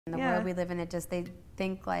In the world we live in, they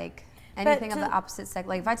think like anything of the opposite sex.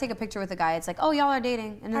 Like if I take a picture with a guy, it's like, oh, y'all are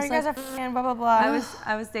dating, and it's you guys are f***ing blah blah blah.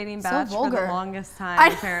 I was dating Batch for the longest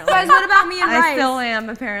time. Apparently, guys, what about me and Rice? I still am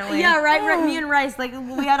apparently. Yeah, right. Me and Rice, like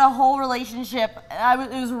we had a whole relationship. It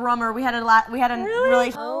was rummer. We had a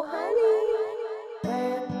relationship. Oh, honey.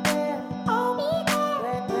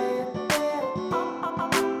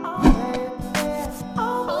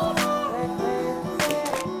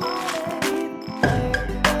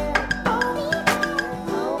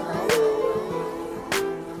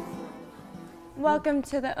 Welcome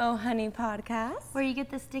to the OHoney podcast, where you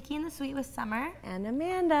get the sticky and the sweet with Summer and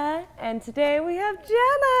Amanda. And today we have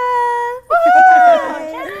Jena.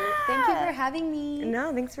 Thank you for having me.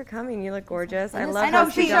 No, thanks for coming. You look gorgeous. I love. I know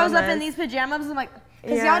she shows up in these pajamas. I'm like,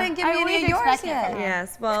 because y'all didn't give me any of yours yet.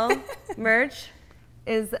 Yes. Well, merch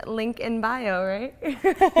is link in bio, right?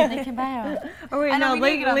 Link in bio. Oh wait, no,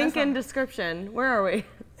 link in description. Where are we?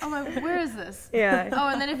 Oh my, where is this? Yeah. Oh,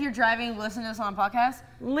 and then if you're driving, listen to us on a podcast.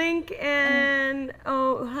 Link in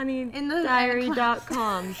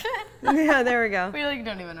OHoneydiary.com. Yeah, there we go. We like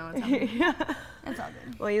don't even know what's happening. Yeah. It's all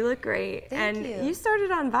good. Well, you look great. Thank you. you. You started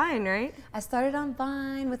on Vine, right? I started on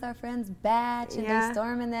Vine with our friends Batch and They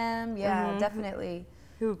Storm and them. Yeah, definitely.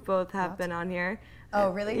 Who both have been on here. Oh,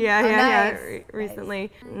 really? Yeah, nice.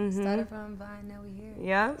 Recently. Nice. Started from Vine, now we're here.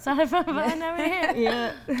 Yeah. Started from Vine, now we're here.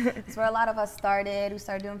 Yeah. That's where a lot of us started. We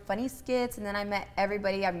started doing funny skits, and then I met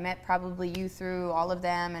everybody. I met probably you through all of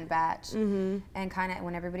them and Batch. And kind of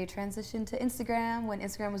when everybody transitioned to Instagram, when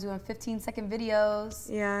Instagram was doing 15-second videos.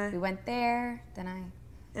 Yeah. We went there. Then I.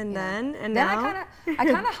 And then I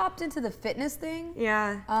kind of hopped into the fitness thing.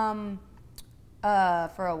 Yeah.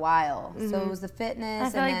 For a while. So it was the fitness. I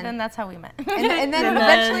feel like then that's how we met. And then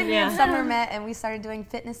eventually me and Summer met, and we started doing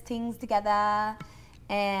fitness things together.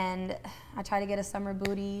 And I try to get a summer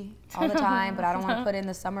booty all the time, but I don't want to put in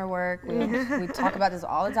the summer work. We talk about this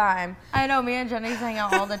all the time. I know, me and Jenny used to hang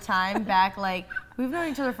out all the time back, like, we've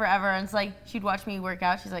known each other forever, and it's like, she'd watch me work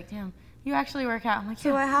out, she's like, damn, you actually work out. I'm like,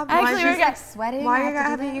 yeah, so what happened? I actually work out. Sweating. Why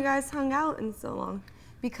haven't you guys hung out in so long?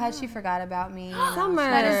 Because she forgot about me. Summer.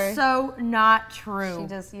 That is so not true. She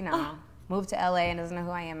just, moved to LA and doesn't know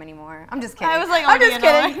who I am anymore. I'm just kidding. I was like, I'm just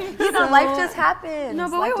kidding. Life just happens. No,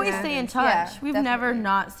 but we always stay in touch. Yeah, We've definitely. never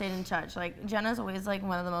not stayed in touch. Like, Jenna's always like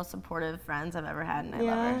one of the most supportive friends I've ever had, and I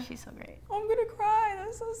love her. She's so great. I'm gonna cry.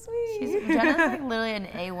 That's so sweet. Jenna's like literally an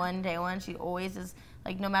A1 day one. She always is.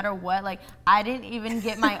 Like, no matter what, like, I didn't even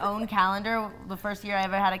get my own calendar the first year I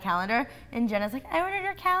ever had a calendar, and Jenna's like, I ordered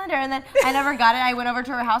your calendar, and then I never got it. I went over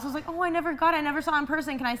to her house, I was like, oh, I never got it, I never saw it in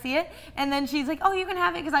person, can I see it? And then she's like, oh, you can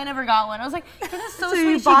have it, because I never got one. I was like, Jenna's so sweet.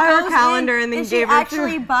 You bought her calendar and then gave her she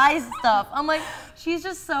actually buys stuff. I'm like, she's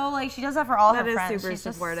just so, like, she does that for all her friends. That is super she's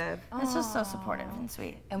supportive. It's just so supportive and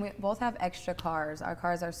sweet. And we both have extra cars. Our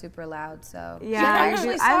cars are super loud, so. Yeah, I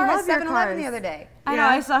actually saw her at 7-Eleven cars. the other day. I know,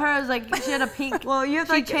 I saw her, I was like, she had a pink. Well, you have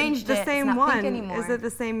like changed the it. same It's not one. pink anymore. Is it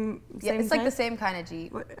the same? Yeah, it's like the same kind of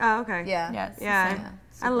Jeep. Oh, okay. Yeah. Yeah. Yeah.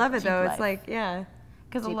 I love it though. Jeep It's like, yeah.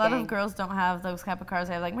 Because a lot of girls don't have those type of cars.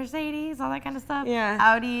 They have like Mercedes, all that kind of stuff. Yeah.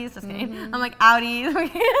 Audis. Just kidding. I'm like,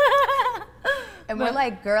 Audis. And we're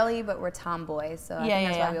like girly, but we're tomboys. So I think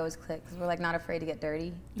that's why we always click, because we're like not afraid to get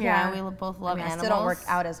dirty. Yeah, we both love animals. I still don't work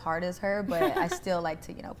out as hard as her, but I still like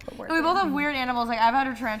to, put work in. We both have weird animals. Like, I've had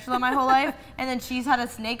a tarantula my whole life, and then she's had a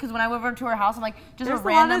snake, because when I went over to her house, I'm like, just There's a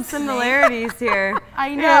random lot of similarities here.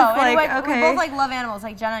 I know. Yeah, anyway, okay. We both like love animals.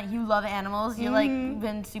 Like, Jenna, you love animals. You're like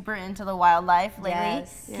been super into the wildlife lately.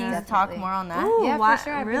 Yes, Can you talk more on that? Ooh, yeah, for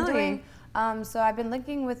sure. I've been really? doing, so I've been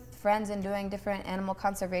linking with friends and doing different animal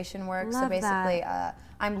conservation work. Love so basically,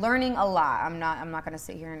 I'm learning a lot. I'm not going to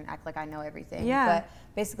sit here and act like I know everything. Yeah. But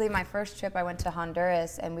basically, my first trip, I went to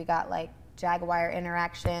Honduras, and we got like jaguar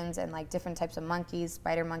interactions and like different types of monkeys,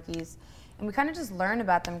 spider monkeys. And we kind of just learned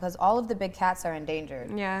about them because all of the big cats are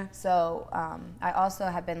endangered. Yeah. So I also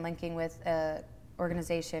have been linking with a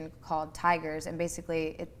organization called Tigers, and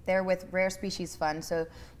basically they're with Rare Species Fund. So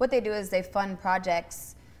what they do is they fund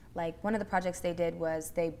projects. Like, one of the projects they did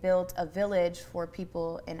was they built a village for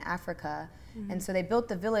people in Africa. And so they built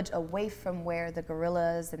the village away from where the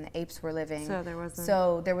gorillas and the apes were living. So there wasn't.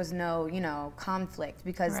 So there was no, conflict,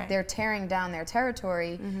 because they're tearing down their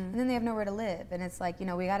territory, and then they have nowhere to live. And it's like,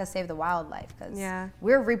 we got to save the wildlife, because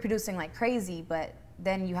we're reproducing like crazy, but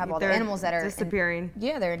then you have all the animals that are disappearing.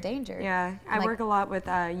 They're endangered. Yeah, I work a lot with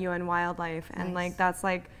UN Wildlife, and like that's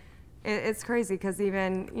like, it's crazy, because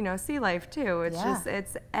even sea life too. It's just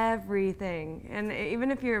it's everything, and even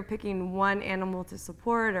if you're picking one animal to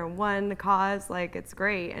support or one cause, like, it's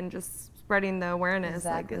great, and just spreading the awareness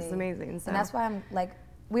like is amazing. So. And that's why I'm like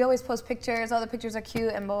we always post pictures, the pictures are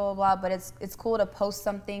cute and blah, blah, blah, but it's cool to post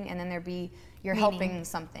something and then you're helping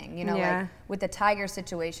something, you know, like with the tiger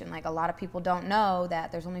situation, like a lot of people don't know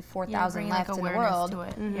that there's only 4,000 left in the world.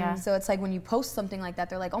 So it's like when you post something like that,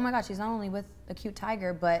 they're like, oh my gosh, she's not only with a cute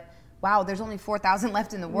tiger, but wow, there's only 4,000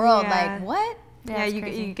 left in the world. Like, what? Yeah,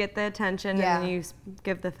 you get the attention and then you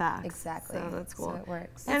give the facts. Exactly. So that's cool. So it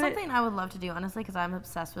works. That's something I would love to do, honestly, because I'm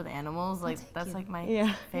obsessed with animals. Like, that's like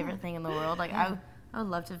my favorite thing in the world. Like, I would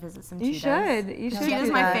love to visit some cheetahs. You should. Cheetah's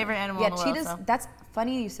my favorite animal in the world. Cheetahs, that's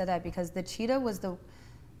funny you said that, because the cheetah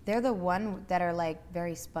they're the one that are like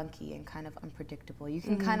very spunky and kind of unpredictable. You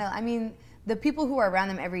can kind of, I mean, the people who are around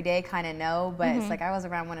them every day kind of know, but it's like I was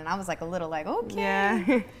around one and I was like a little like, okay.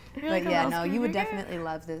 Yeah. But yeah, no, you would definitely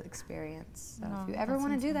love the experience. So if you ever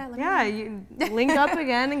want to do that, let me know. You link up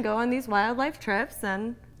again and go on these wildlife trips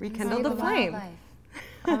and rekindle the flame.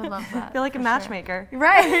 I would love that. Feel like a matchmaker.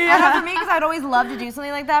 Right. I know, for me, because I'd always love to do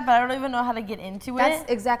something like that, but I don't even know how to get into it.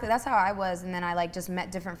 That's how I was, and then I like just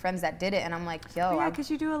met different friends that did it, and I'm like, yo. Yeah,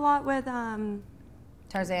 because you do a lot with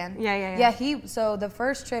Tarzan. Yeah. So the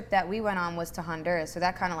first trip that we went on was to Honduras, so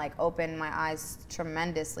that kind of like opened my eyes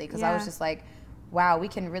tremendously, because I was just like, wow, we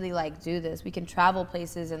can really like do this. We can travel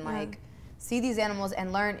places and like see these animals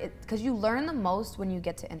and learn it, because you learn the most when you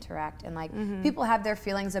get to interact, and like people have their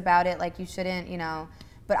feelings about it, like you shouldn't, you know.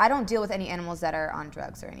 But I don't deal with any animals that are on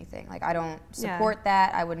drugs or anything. Like, I don't support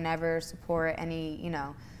that. I would never support any, you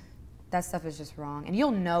know, that stuff is just wrong. And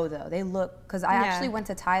you'll know, though. They look, because I actually went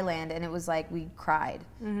to Thailand, and it was like we cried.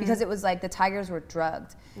 Because it was like the tigers were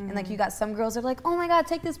drugged. And like you got some girls that are like, oh my God,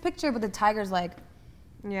 take this picture. But the tiger's like,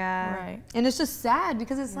 right. And it's just sad,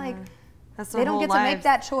 because it's like, they don't get to make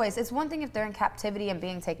that choice. It's one thing if they're in captivity and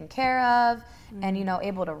being taken care of and, you know,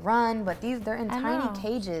 able to run, but they're in tiny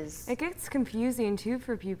cages. It gets confusing, too,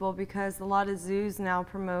 for people, because a lot of zoos now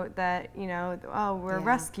promote that, you know, oh, we're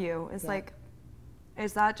rescue. It's like,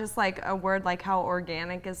 is that just like a word like how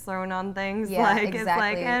organic is thrown on things? Yeah, like, exactly. It's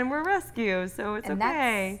like, and we're rescue, so it's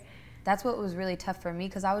okay. That's what was really tough for me,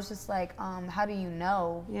 because I was just like, how do you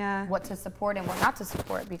know what to support and what not to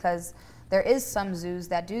support? Because there is some zoos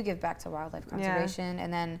that do give back to wildlife conservation,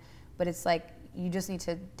 and but it's like, you just need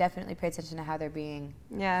to definitely pay attention to how they're being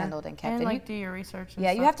handled and kept. And like do your research.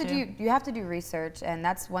 And you have to do research, and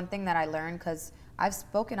that's one thing that I learned, because I've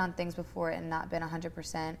spoken on things before and not been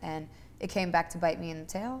 100%, and it came back to bite me in the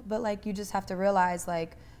tail. But like, you just have to realize,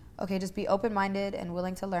 like, okay, just be open-minded and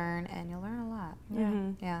willing to learn, and you'll learn a lot.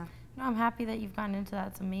 Yeah. No, I'm happy that you've gotten into that.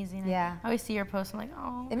 It's amazing. Yeah. I always see your posts. I'm like,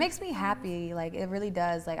 oh. It makes me happy. Like, it really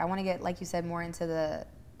does. Like, I want to get, like you said, more into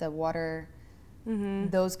the water,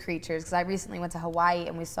 those creatures. Because I recently went to Hawaii,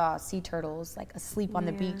 and we saw sea turtles like asleep on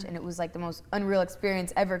the beach, and it was like the most unreal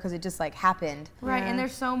experience ever, because it just like happened. Right. And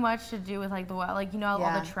there's so much to do with like the wild, like, you know,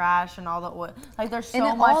 all the trash and all the oil. Like, there's so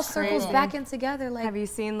much. And it all circles back in together. Like, have you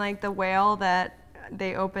seen like the whale that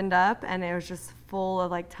they opened up, and it was just full of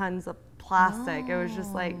like tons of plastic? It was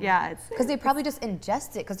just like, it's because they probably just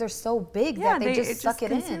ingest it, because they're so big that they just suck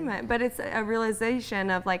it in. It. But it's a realization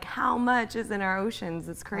of like how much is in our oceans.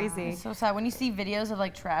 It's crazy. It's so sad when you see videos of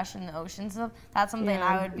like trash in the oceans. That's something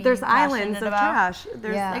I would be. There's islands of trash.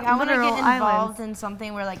 There's like, I want to get involved in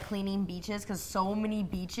something where like cleaning beaches, because so many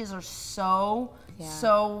beaches are so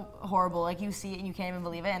horrible. Like, you see it and you can't even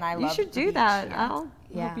believe it. And I love. You should do that. I'll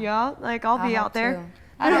help you out. Like, I'll be out there.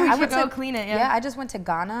 I would go clean it. I just went to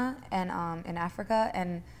Ghana and in Africa,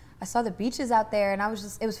 and I saw the beaches out there, and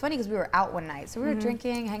it was funny, because we were out one night, so we were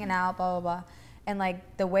drinking, hanging out, blah blah blah, and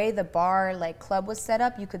like the way the bar like club was set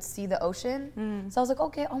up, you could see the ocean. So I was like,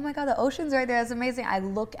 okay, oh my God, the ocean's right there. That's amazing. I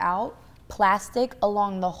look out, plastic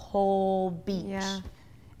along the whole beach,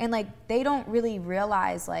 and like they don't really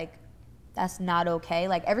realize like that's not okay.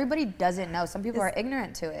 Like, everybody doesn't know. Some people are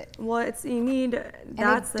ignorant to it. Well, that's the number one.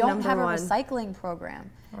 And they don't have a recycling program.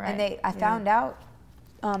 Right. And I found out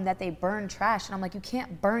that they burn trash, and I'm like, you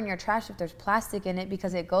can't burn your trash if there's plastic in it,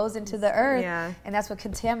 because it goes into the earth, and that's what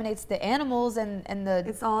contaminates the animals and the.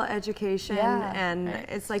 It's all education, and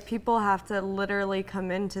it's like people have to literally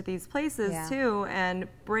come into these places too and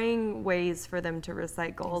bring ways for them to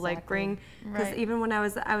recycle, like because even when I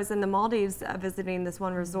was in the Maldives visiting this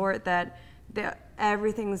one resort that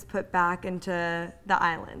everything's put back into the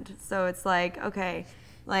island, so it's like, okay.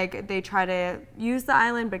 Like, they try to use the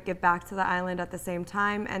island but give back to the island at the same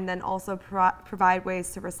time, and then also provide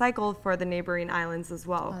ways to recycle for the neighboring islands as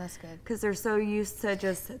well. Oh, that's good. Because they're so used to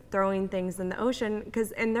just throwing things in the ocean,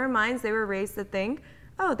 because in their minds they were raised to think,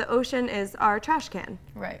 oh, the ocean is our trash can.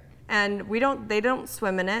 Right. And they don't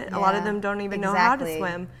swim in it. A lot of them don't even know how to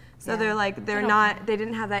swim. So they're like, they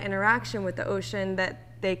didn't have that interaction with the ocean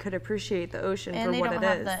that they could appreciate the ocean and for what it is. And they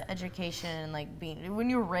don't have the education and like when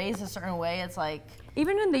you're raised a certain way, it's like.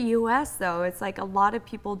 Even in the U.S. though, it's like a lot of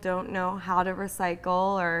people don't know how to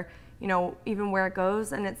recycle or, you know, even where it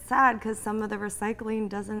goes, and it's sad because some of the recycling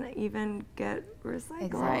doesn't even get recycled.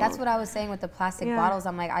 Exactly. That's what I was saying with the plastic bottles.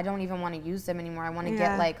 I'm like, I don't even want to use them anymore. I want to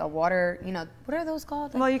get like a water, you know, what are those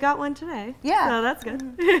called? Well, you got one today. Yeah. So that's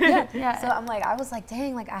good. Yeah. So I'm like, I was like,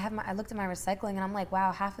 dang, like I looked at my recycling and I'm like,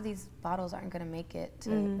 wow, half of these bottles aren't going to make it to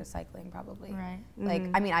recycling probably. Right. Like,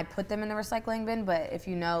 I mean, I put them in the recycling bin, but if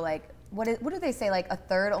you know, like, what do they say? Like a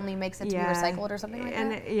third only makes it to be recycled or something like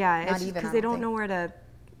that? Yeah, not it's even because they don't know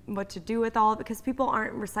what to do with all, because people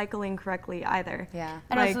aren't recycling correctly either. Yeah.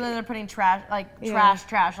 And like, also they're putting trash, like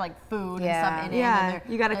trash, like food and stuff in it. Yeah,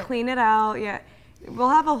 you got to clean it out. Yeah. We'll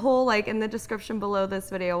have a whole, like, in the description below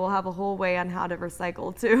this video, we'll have a whole way on how to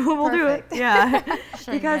recycle too. We'll Perfect. do it. Yeah.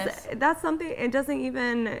 Sure, because yes. that's something, it doesn't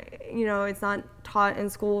even, you know, it's not taught in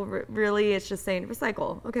school really. It's just saying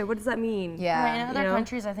recycle. Okay, what does that mean? Yeah. Right, in other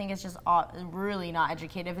countries, I think it's just really not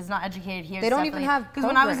educated. If it's not educated here, they don't even have because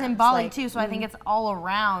when I was in Bali like, too, so I think it's all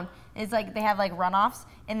around. It's like they have like runoffs,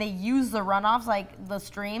 and they use the runoffs, like the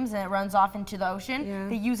streams, and it runs off into the ocean. Yeah.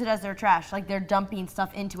 They use it as their trash, like they're dumping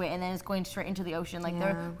stuff into it, and then it's going straight into the ocean. Like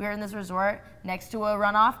we were in this resort next to a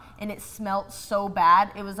runoff, and it smelled so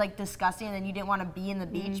bad. It was like disgusting, and then you didn't want to be in the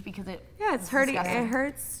beach because it. Yeah, it's hurting. disgusting. It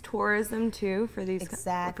hurts tourism too for these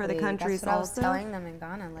for the countries. That's what also. I was telling them in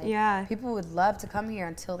Ghana. Like, people would love to come here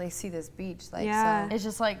until they see this beach. Like, so. It's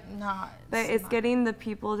just like not. But it's getting the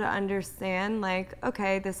people to understand, like,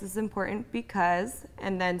 okay, this is important because,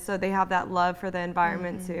 and then so they have that love for the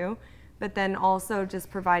environment too, but then also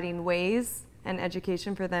just providing ways and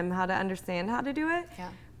education for them how to understand how to do it. Yeah.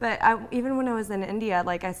 But even when I was in India,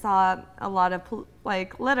 like I saw a lot of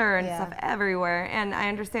like litter and stuff everywhere, and I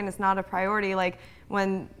understand it's not a priority. Like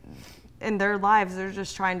when in their lives, they're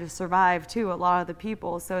just trying to survive too. A lot of the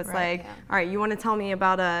people, so it's like, all right, you want to tell me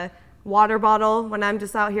about a water bottle when I'm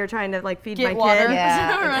just out here trying to like feed my water. kid?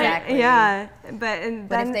 Yeah, exactly. Yeah, but But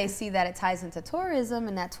then, if they see that it ties into tourism,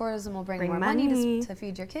 and that tourism will bring more money to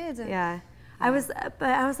feed your kids. And, I was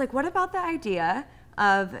like, what about the idea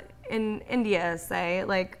of in India, say,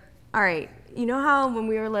 like, all right, you know how when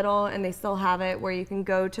we were little and they still have it where you can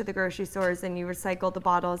go to the grocery stores and you recycle the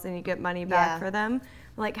bottles and you get money back for them?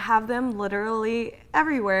 Like, have them literally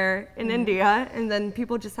everywhere in India, and then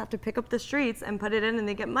people just have to pick up the streets and put it in and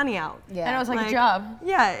they get money out. Yeah. And it was like a job.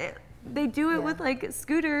 Yeah, they do it with like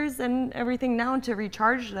scooters and everything now to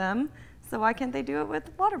recharge them. So why can't they do it with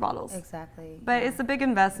water bottles? Exactly. But it's a big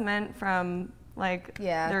investment from like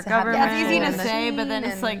their to have government. Yeah, it's easy to and say, but then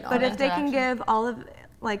it's like. But if they can give all of,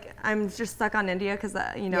 like, I'm just stuck on India because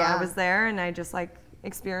you know I was there and I just like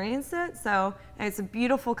experienced it. So and it's a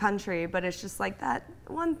beautiful country, but it's just like that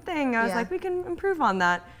one thing. I was like, we can improve on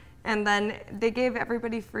that. And then they gave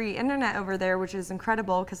everybody free internet over there, which is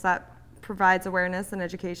incredible because that provides awareness and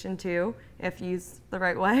education too, if used the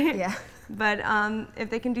right way. Yeah. But if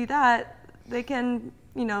they can do that, they can,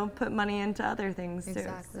 you know, put money into other things too.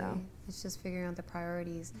 Exactly. So. It's just figuring out the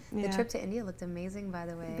priorities. Yeah. The trip to India looked amazing, by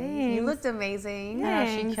the way. Thanks. You looked amazing.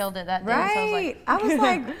 Yeah, she killed it that day. Right. So I was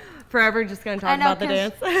like, Forever just gonna talk about the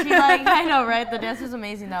dance. She like, I know, right? The dance was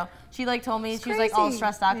amazing though. She like told me she was like all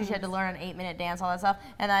stressed out because she had to learn an 8-minute dance, all that stuff.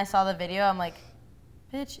 And I saw the video. I'm like,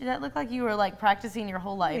 bitch, that looked like you were like practicing your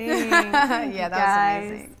whole life. Yeah, that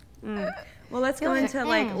was amazing. Well, let's go into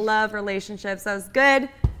like love relationships. That was good.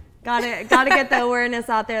 Gotta get the awareness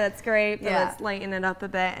out there. That's great. But let's lighten it up a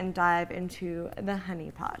bit and dive into the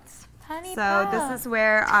honey pots. So this is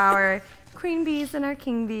where our queen bees and our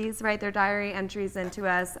king bees write their diary entries into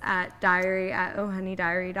us at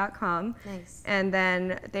diary@OHoneyDiary.com. Nice. And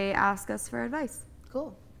then they ask us for advice.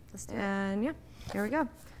 Cool. Let's do it. And yeah, here we go.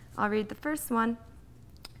 I'll read the first one.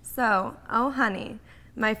 So, oh honey,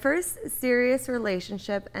 my first serious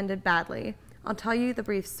relationship ended badly. I'll tell you the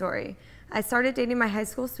brief story. I started dating my high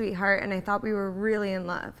school sweetheart and I thought we were really in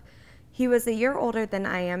love. He was a year older than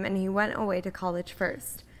I am and he went away to college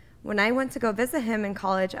first. When I went to go visit him in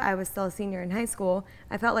college, I was still a senior in high school.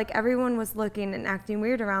 I felt like everyone was looking and acting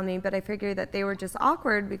weird around me, but I figured that they were just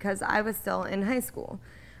awkward because I was still in high school.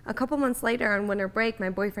 A couple months later on winter break,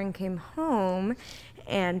 my boyfriend came home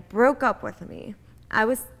and broke up with me. I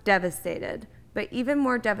was devastated, but even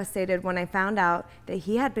more devastated when I found out that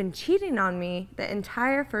he had been cheating on me the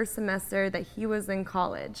entire first semester that he was in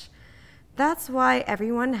college. That's why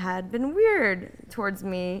everyone had been weird towards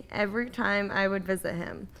me every time I would visit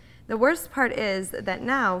him. The worst part is that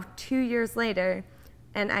now, 2 years later,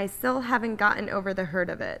 and I still haven't gotten over the hurt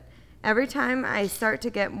of it. Every time I start to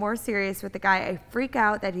get more serious with the guy, I freak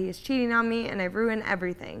out that he is cheating on me and I ruin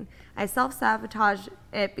everything. I self-sabotage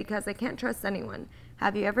it because I can't trust anyone.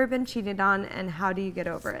 Have you ever been cheated on, and how do you get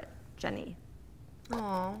over it? Jenny.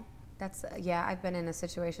 Oh, that's, yeah, I've been in a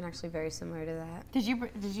situation actually very similar to that. Did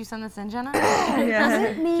you send this in, Jenna? Yeah. Was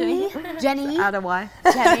it me? Jenny? Out of why?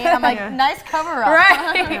 Jenny. I'm like, nice cover up.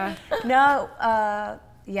 Right. Yeah. No,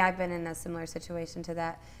 yeah, I've been in a similar situation to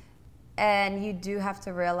that. And you do have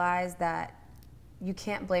to realize that you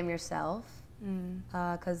can't blame yourself,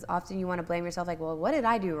 because often you want to blame yourself, like, well, what did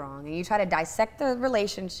I do wrong? And you try to dissect the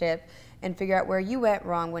relationship and figure out where you went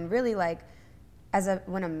wrong, when really, like,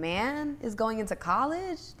 when a man is going into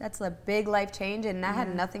college, that's a big life change, and that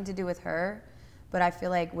had nothing to do with her. But I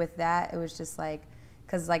feel like with that, it was just like,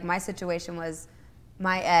 because like my situation was,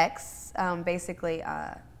 my ex basically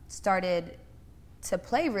started to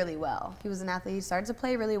play really well. He was an athlete. He started to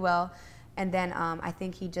play really well, and then I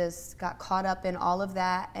think he just got caught up in all of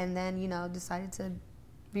that, and then decided to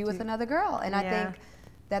be with another girl. And I think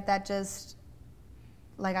that just,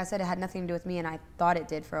 like I said, it had nothing to do with me, and I thought it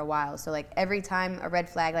did for a while. So like every time a red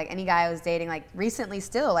flag, like any guy I was dating, like recently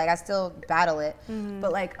still, like I still battle it,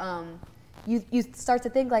 but like you start to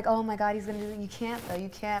think like, oh my God, he's gonna do it. You can't though. You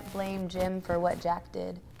can't blame Jim for what Jack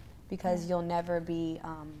did, because you'll never be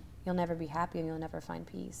happy, and you'll never find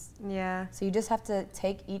peace. Yeah. So you just have to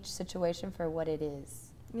take each situation for what it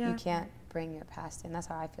is. Yeah. You can't bring your past in. That's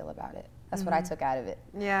how I feel about it. That's what I took out of it.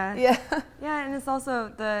 Yeah. Yeah. Yeah, and it's also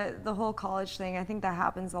the whole college thing. I think that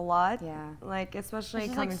happens a lot. Yeah. Like especially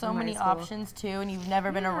There's coming like so from many high school. options too, and you've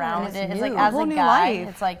never been around and it. it's It's like new. as A whole a new guy, life.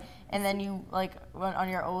 it's like, and then you like went on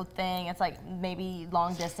your old thing. It's like maybe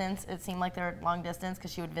long distance. It seemed like they're long distance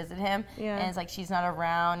because she would visit him, Yeah. and it's like she's not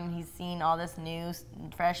around, and he's seen all this new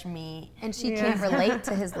fresh meat. And she can't relate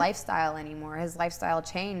to his lifestyle anymore. His lifestyle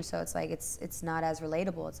changed, so it's like it's not as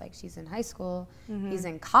relatable. It's like she's in high school, he's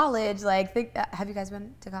in college. Like, have you guys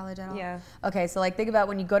been to college at all? Yeah. Okay, so like think about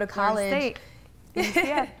when you go to college. State.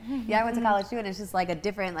 Yeah, I went to college too, and it's just like a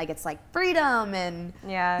different, like it's like freedom, and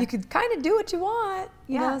Yeah. you could kind of do what you want,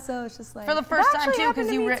 you Yeah. know. So it's just like For the first time actually too, happened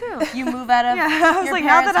because to me, too. you move out of Yeah, I was your like, now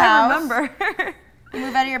parents' that I house. remember. You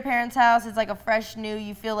move out of your parents' house, it's like a fresh new,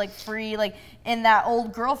 you feel like free, like, and that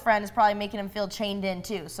old girlfriend is probably making him feel chained in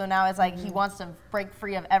too. So now it's like he wants to break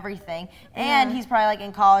free of everything. And he's probably like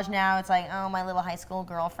in college now, it's like, oh, my little high school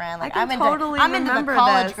girlfriend. Like, I can totally I'm into the remember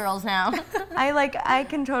college this. girls now. I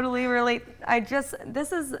can totally relate.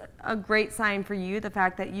 This is a great sign for you, the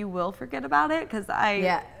fact that you will forget about it, because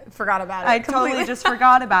forgot about it. I totally just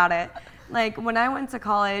forgot about it. Like when I went to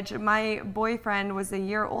college, my boyfriend was a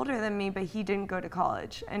year older than me, but he didn't go to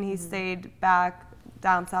college, and he stayed back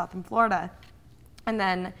down south in Florida. And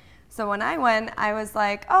then, so when I went, I was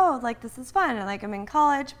like, oh, like this is fun, and like I'm in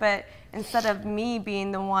college, but instead of me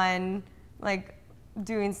being the one like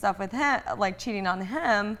doing stuff with him, like cheating on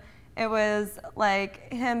him, it was like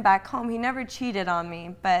him back home. He never cheated on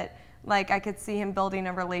me, but like I could see him building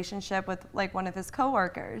a relationship with like one of his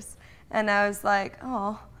coworkers, and I was like,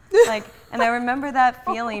 oh. Like, and I remember that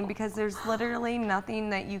feeling, because there's literally nothing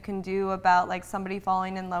that you can do about like somebody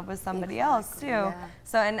falling in love with somebody else too. Yeah.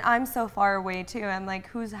 So, and I'm so far away too. I'm like,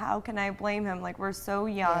 how can I blame him? Like, we're so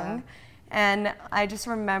young. Yeah. And I just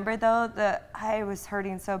remember though that I was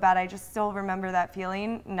hurting so bad. I just still remember that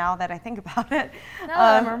feeling now that I think about it.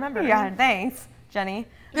 I'm remembering. Yeah, thanks, Jenny.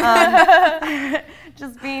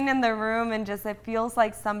 Just being in the room, and just it feels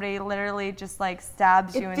like somebody literally just like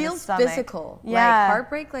stabs you in the stomach. It feels physical. Yeah. Like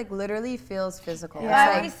heartbreak, like literally feels physical. Yeah. I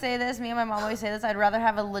It's always say this, me and my mom always say this, I'd rather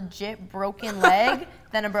have a legit broken leg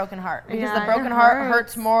than a broken heart. Because Yeah, the broken it heart hurts.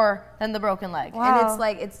 hurts more than the broken leg. Wow.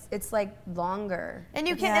 And it's like longer. And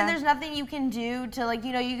you can, Yeah. and there's nothing you can do to like,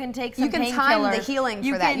 you can take some You can painkillers. time the healing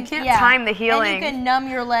for that. You can't time the healing. And you can numb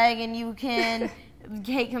your leg, and you can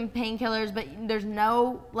take some painkillers, but there's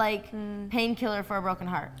no like painkiller for a broken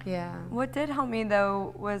heart. Yeah. What did help me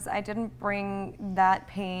though was I didn't bring that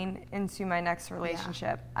pain into my next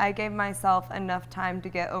relationship. I gave myself enough time to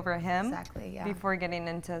get over him Exactly, yeah. before getting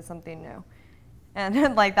into something new.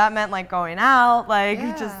 And like that meant like going out, like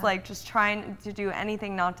Yeah. just trying to do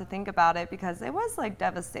anything not to think about it, because it was like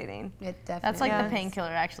devastating. It definitely That's like Yeah. the painkiller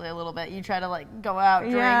actually a little bit. You try to like go out,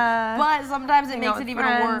 drink, Yeah. but sometimes it Hang out makes it with even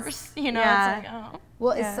friends. worse. Yeah. It's like, oh.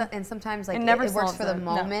 Well, Yeah. and sometimes like It never it works solves for the it.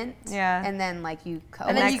 No. moment, Yeah. and then like you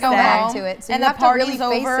And then you go back home, to it, so and you the have to really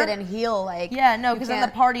party's face over. it and heal. Like Yeah, no, you because then the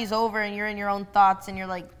can't- party's over and you're in your own thoughts and you're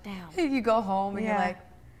like, damn. you go home and Yeah. you're like,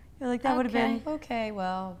 You're like, that would have Okay. been okay,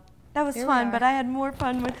 well, that was fun, but I had more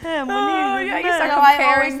fun with him when he was you start So I always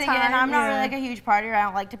comparing think, and I'm time. not really like a huge partier. I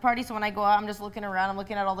don't like to party, so when I go out, I'm just looking around. I'm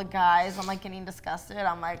looking at all the guys. I'm like getting disgusted.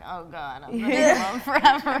 I'm like, oh god, I'm gonna be alone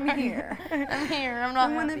forever. I'm here. I'm here. I'm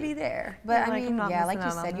not. I want to happy. be there. But I mean, yeah, like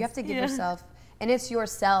you said, you have to give yourself, and it's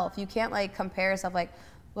yourself. You can't like compare yourself like,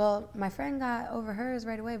 well, my friend got over hers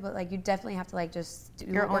right away, but like you definitely have to like just do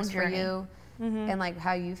Your what works own for journey. you and like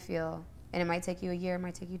how you feel. And it might take you a year, it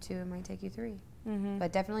might take you 2, it might take you 3.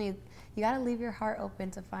 But definitely you got to leave your heart open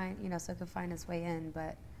to find, you know, so it can find its way in.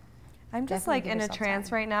 But I'm just like in a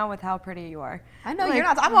trance right now with how pretty you are. I know like, you're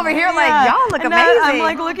not. I'm over here like, y'all look amazing. I'm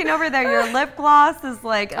like looking over there. Your lip gloss is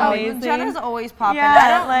like amazing. Jenna's always popping. Yeah, I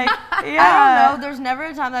don't like I don't know. There's never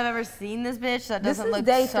a time I've ever seen this bitch that doesn't look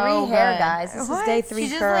This is day 3 hair, good. guys. This is day 3 She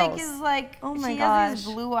just curls. like is like. Oh my she gosh. has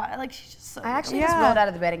these blue eyes. Like she's just so. I actually just rolled out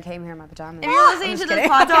of the bed and came here in my pajamas. If you're listening to this kidding.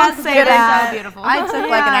 podcast, Don't it's say gonna be that. so beautiful. I took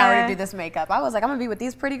like an hour to do this makeup. I was like, I'm gonna be with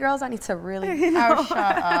these pretty girls. I need to really. Oh, shut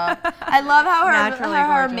up. I love how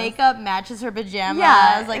her gorgeous. makeup matches her pajamas.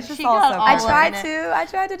 Yeah, Like it's just she all got so all good. I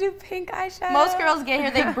tried to do pink eyeshadow. Most girls get here,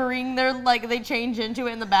 they bring their, like, they change into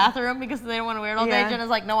it in the bathroom because they don't want to wear it all day. Yeah. Jenna's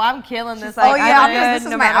like, no, I'm killing this. like, Oh I'm yeah, good this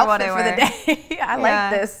no is my matter what outfit I for the day. I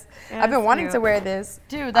like this. Yeah, I've been it's wanting cute. to wear this.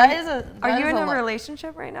 Dude, that is a. Are you in a look.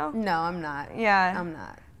 relationship right now? No, I'm not. Yeah. I'm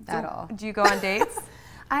not at all. Do you go on dates?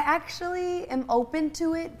 I actually am open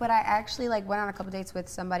to it, but I actually like went on a couple dates with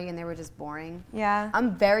somebody and they were just boring. Yeah.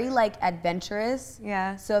 I'm very like adventurous.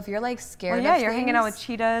 Yeah. So if you're like scared Well, yeah, of you're hanging out with things-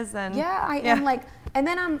 cheetahs and. Yeah, I am like, and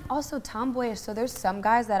then I'm also tomboyish. So there's some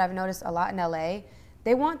guys that I've noticed a lot in LA.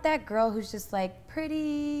 They want that girl who's just like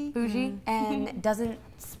pretty, Bougie. and doesn't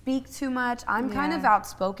speak too much. I'm kind of Yeah.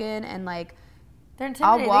 outspoken and like They're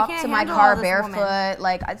I'll intimidated. walk They can't to my handle car all this barefoot. woman.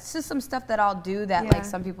 Like it's just some stuff that I'll do that Yeah. like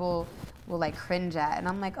some people will like cringe at, and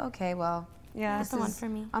I'm like, okay, well, Yeah. That's the one for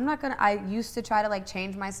me. I'm not gonna. I used to try to like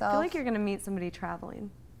change myself. I feel like you're gonna meet somebody traveling.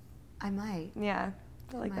 I might. Yeah.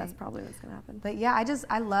 I feel like that's might. probably what's gonna happen. But yeah,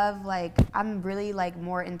 I love like I'm really like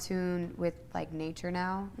more in tune with like nature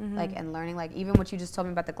now, like and learning like even what you just told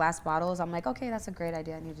me about the glass bottles. I'm like, okay, that's a great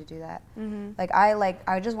idea. I need to do that. Like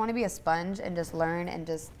I just want to be a sponge and just learn and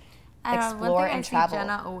just explore one thing and I see travel.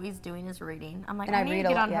 Jenna always doing is reading. I'm like, And I I need read to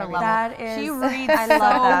a get lot, on yeah, her I read. level. That is- She reads I love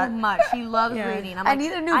so that. much. She loves Yeah. reading. I'm I like,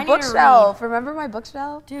 need a new I need to bookshelf. Remember my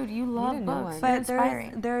bookshelf? Dude, you a love new books. one. You're But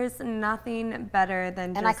inspiring. there's nothing better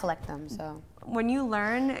than And I just collect them, so. when you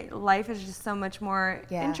learn, life is just so much more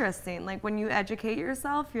Yeah. interesting. Like when you educate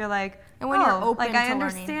yourself, you're like, And when you're open like I to learning.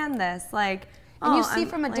 understand this. Like, And you oh, see I'm,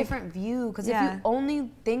 from a like, different view, because if Yeah. you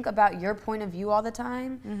only think about your point of view all the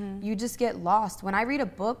time, you just get lost. When I read a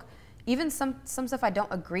book, even some stuff I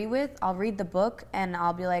don't agree with, I'll read the book and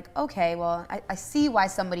I'll be like, okay, well, I see why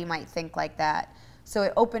somebody might think like that. So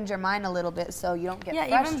it opens your mind a little bit, so you don't get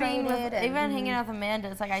frustrated. Even being with, and- even hanging out with Amanda,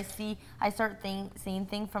 it's like I start seeing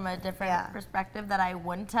things from a different perspective that I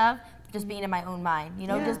wouldn't have. Just being in my own mind, you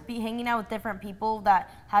know, Yeah. just be hanging out with different people that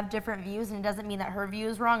have different views, and it doesn't mean that her view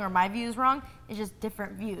is wrong or my view is wrong. It's just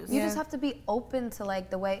different views. You just have to be open to like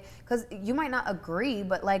the way, because you might not agree,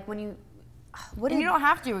 but like when you, what And did you don't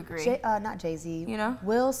have to agree. not Jay-Z, You know?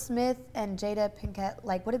 Will Smith and Jada Pinkett,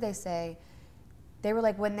 like what did they say? They were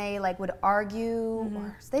like when they like would argue,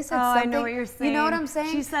 or they said Oh, something. I know what you're saying. You know what I'm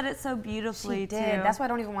saying? She said it so beautifully She too. did. That's why I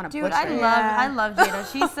don't even want to Dude, butcher I it. love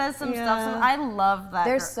Jada. She says some stuff. I love that.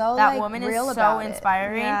 They're girl. so, that like, woman real is so about it.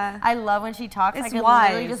 inspiring. Yeah. I love when she talks. I It's can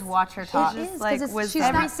literally wise. just watch her talk. It just, is, like, because wisdom.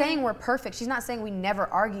 she's not saying we're perfect. She's not saying we never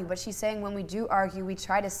argue, but she's saying when we do argue, we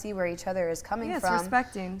try to see where each other is coming Yeah, it's from.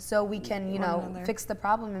 respecting So we can, you one know, another. fix the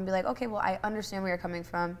problem and be like, okay, well, I understand where you're coming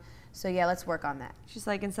from. So yeah, let's work on that. She's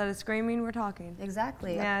like, instead of screaming, we're talking.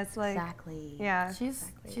 Exactly. Yeah, it's like, Exactly. yeah. She's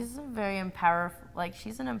a very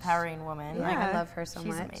she's an empowering woman. Yeah, Like, I love her so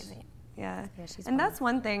she's much. amazing. Yeah. Yeah, she's and fun. that's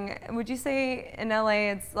one thing. Would you say in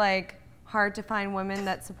LA it's like hard to find women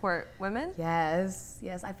that support women? Yes. I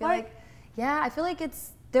feel What? like, I feel like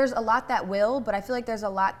there's a lot that will, but I feel like there's a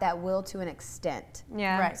lot that will to an extent.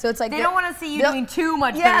 Yeah. Right. So it's like They don't want to see you doing too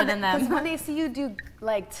much yeah, better than because them. when they see you do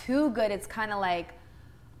like too good, it's kind of like,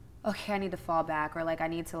 okay, I need to fall back, or like I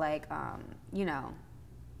need to like, you know,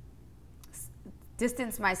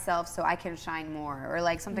 distance myself so I can shine more, or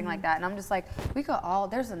like something like that. And I'm just like,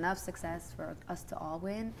 there's enough success for us to all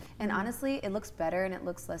win. And honestly, it looks better and it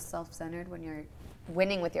looks less self-centered when you're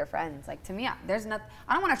winning with your friends. Like to me, I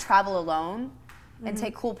don't want to travel alone and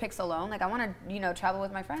take cool pics alone. Like I want to, you know, travel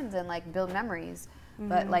with my friends and like build memories.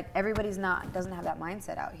 But like everybody's doesn't have that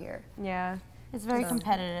mindset out here. Yeah. It's very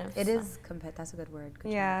competitive. It is that's a good word.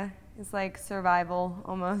 Good yeah. Job. It's like survival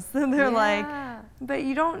almost. They're like, but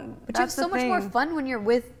you don't. But you have so much more fun when you're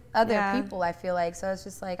with other people, I feel like. So it's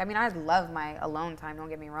just like, I mean, I love my alone time, don't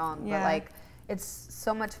get me wrong. But like, it's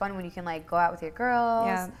so much fun when you can like go out with your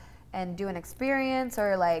girls and do an experience,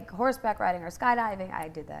 or like horseback riding or skydiving. I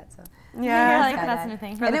did that, so. Yeah, like that's a new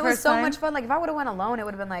thing. And it was so much fun. Like if I would have went alone, it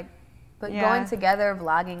would have been like, but going together,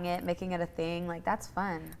 vlogging it, making it a thing, like that's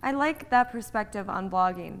fun. I like that perspective on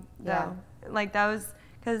vlogging, though. Like that was,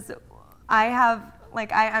 because I have,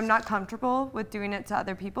 like I'm not comfortable with doing it to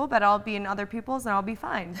other people, but I'll be in other people's and I'll be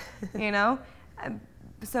fine, you know?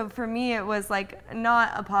 So for me, it was like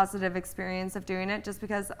not a positive experience of doing it, just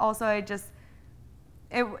because also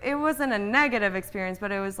it wasn't a negative experience,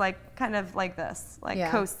 but it was like kind of like this,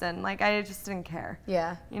 like coasting. Like I just didn't care.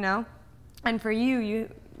 Yeah. You know? And for you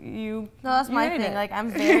no, that's my thing. Like I'm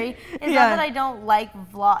very, it's not that I don't like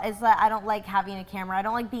vlog, it's that I don't like having a camera. I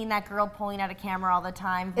don't like being that girl pulling out a camera all the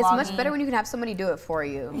time, vlogging. It's much better when you can have somebody do it for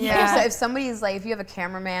you. Yeah. If somebody's like, if you have a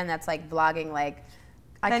cameraman that's like vlogging, like,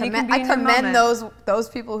 I commend those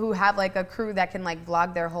people who have like a crew that can like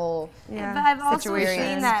vlog their whole But I've also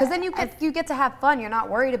seen that, because then you get to have fun. You're not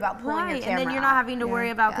worried about pulling your camera and then you're not having to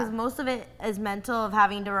worry about, because most of it is mental, of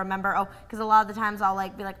having to remember. Because a lot of the times I'll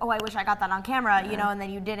like be like, oh, I wish I got that on camera, you know, and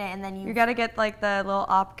then you didn't, and then you gotta get like the little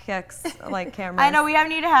optics like cameras. I know, we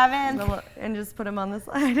need to have it, and just put them on the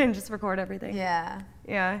side and just record everything.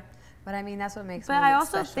 Yeah. But I mean, that's what makes. But I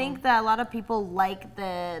also think that a lot of people like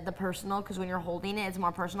the personal, because when you're holding it, it's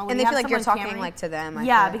more personal. When and they feel like you're talking like to them.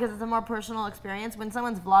 Because it's a more personal experience. When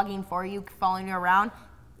someone's vlogging for you, following you around,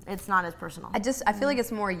 it's not as personal. I feel like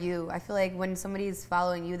it's more you. I feel like when somebody's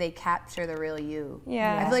following you, they capture the real you.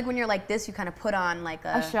 Yeah. I feel like when you're like this, you kind of put on like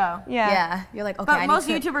a show. Yeah. You're like, okay. But most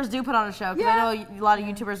YouTubers do put on a show, because I know a lot of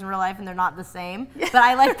YouTubers in real life and they're not the same. But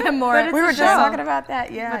I like them more. We were just talking about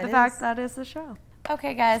that. Yeah. But the fact that is the show.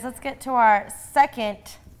 Okay, guys, let's get to our second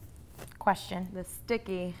question. The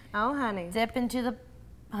sticky. Oh, honey. Dip into the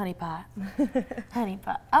honey pot. Honey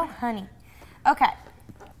pot. Oh, honey. Okay.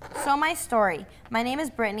 So my story. My name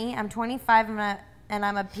is Brittany. I'm 25 and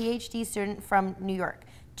I'm a PhD student from New York,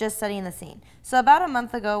 just studying the scene. So about a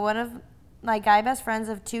month ago, one of my guy best friends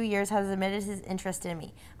of 2 years has admitted his interest in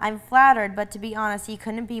me. I'm flattered, but to be honest, he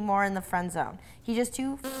couldn't be more in the friend zone. He's just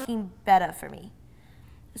too fucking better for me.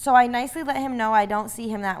 So I nicely let him know I don't see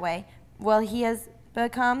him that way. Well, he has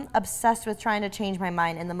become obsessed with trying to change my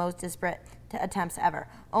mind in the most disparate attempts ever,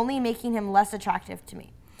 only making him less attractive to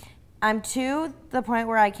me. I'm to the point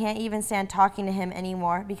where I can't even stand talking to him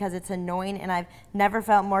anymore because it's annoying, and I've never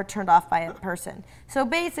felt more turned off by a person. So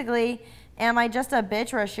basically, am I just a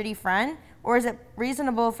bitch or a shitty friend? Or is it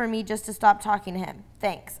reasonable for me just to stop talking to him?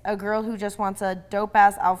 Thanks. A girl who just wants a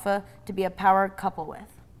dope-ass alpha to be a power couple with.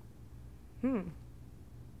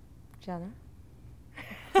 Jena?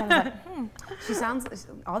 She sounds,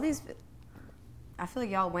 all these, I feel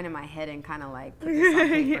like y'all went in my head and kind of like put this on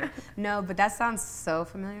paper. No, but that sounds so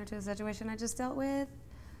familiar to a situation I just dealt with.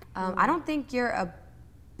 I don't think you're a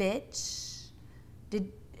bitch.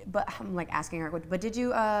 But I'm like asking her, but did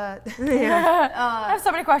you, I have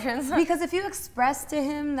so many questions. Because if you express to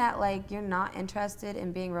him that like you're not interested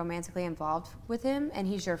in being romantically involved with him and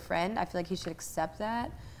he's your friend, I feel like he should accept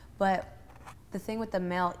that. But the thing with the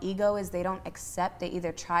male ego is they don't accept. They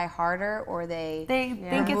either try harder or they think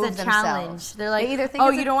it's a challenge. They're like, either think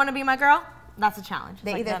you don't want to be my girl? That's a challenge.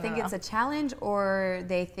 They either think it's a challenge or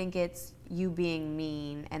they think it's you being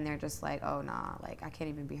mean, and they're just like, oh nah, like I can't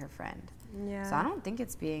even be her friend. Yeah. So I don't think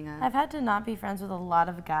it's being a. I've had to not be friends with a lot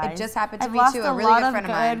of guys. It just happened to me too. A really good friend of mine. I've lost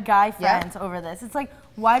a lot of good guy friends over this. It's like,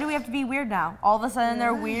 why do we have to be weird now? All of a sudden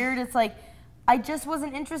they're weird. It's like, I just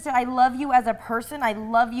wasn't interested. I love you as a person. I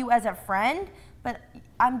love you as a friend, but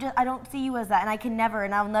I don't see you as that, and I can never,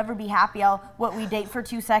 and I'll never be happy. We date for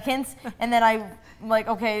 2 seconds, and then I'm like,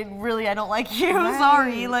 okay, really, I don't like you. Right.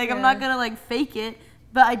 Sorry, like I'm not gonna like fake it,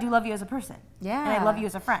 but I do love you as a person. Yeah. And I love you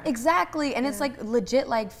as a friend. Exactly, and it's like legit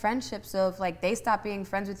like friendship. So if like they stop being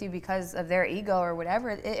friends with you because of their ego or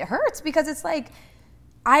whatever, it hurts because it's like,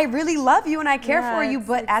 I really love you and I care for you,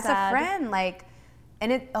 but as a friend, like,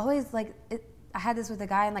 and it always like I had this with a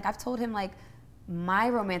guy, and like I've told him like my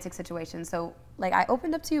romantic situation. So like I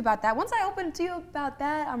opened up to you about that. Once I opened to you about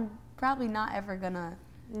that, I'm probably not ever gonna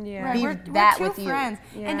be that we're with you. Friends.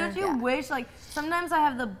 Yeah. And don't you wish, like, sometimes I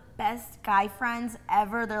have the best guy friends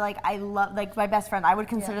ever. They're like, I love, like my best friend. I would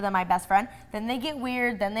consider them my best friend. Then they get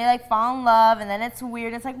weird. Then they like fall in love, and then it's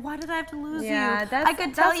weird. It's like, why did I have to lose you? I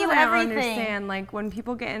could tell you everything. I don't understand, like when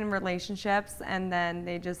people get in relationships and then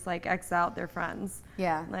they just like X out their friends.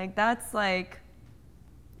 Yeah. Like that's like,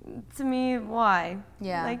 to me, why?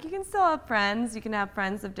 Yeah. Like, you can still have friends. You can have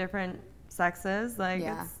friends of different sexes. Like,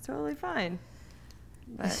 Yeah. it's totally fine.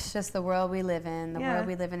 But It's just the world we live in. The Yeah. world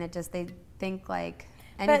we live in, they think like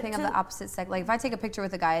anything of the opposite sex. Like if I take a picture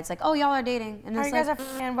with a guy, it's like, oh, y'all are dating. And How it's you guys like, are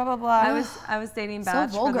f***ing blah, blah, blah. I was dating So Batch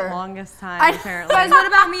for the vulgar. longest time, apparently. Guys, what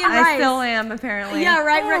about me and Rice? I still am, apparently. Yeah,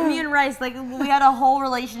 right. Me and Rice, like we had a whole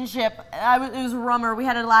relationship. It was Rummer. We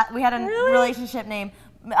had a relationship name.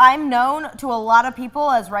 I'm known to a lot of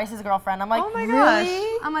people as Rice's girlfriend. I'm like, Oh my gosh.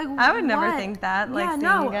 really? I'm like, I would never what? think that. Like, Yeah, seeing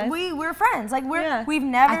no, you guys. we're friends. Like Yeah. we've I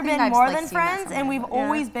never think been I've, more like, than seen that friends, and we've somewhere.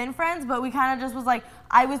 always been friends. But we kind of just was like,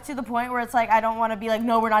 I was to the point where it's like I don't want to be like,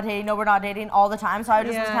 no, we're not dating all the time. So I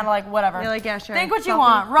just was kind of like, whatever. You're like, yeah, sure. Think what you Selfie.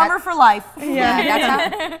 want. Rummer for life.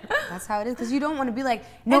 yeah, that's how it is. Because you don't want to be like,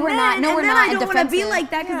 no, And we're then, not. No, and we're then not. I and don't want to be defensive. like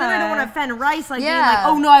that because then I don't want to offend Rice, like being Yeah. like,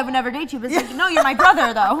 oh no, I would never date you. But it's like, no, you're my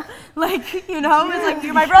brother though. Like, you know, it's like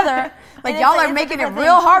you're my brother. Like And y'all it's are a making it different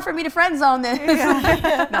real thing. hard for me to friend zone this.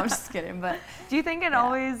 No, I'm just kidding. But Do you think it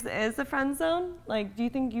always is a friend zone? Like, do you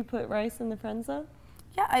think you put Rice in the friend zone?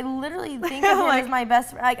 Yeah, I literally think of him as my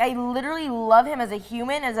best friend. Like, I literally love him as a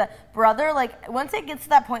human, as a brother. Like, once it gets to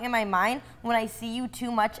that point in my mind, when I see you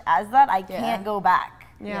too much as that, I can't go back.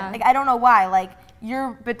 Yeah. Like, I don't know why. Like,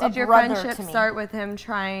 you're But a did your brother friendship to me. start with him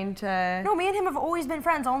trying to? No, me and him have always been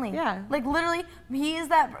friends only. Yeah. Like, literally, he is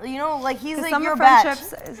that, you know, like, he's like some your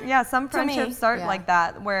friendships, batch. yeah, some To me. friendships start Yeah. like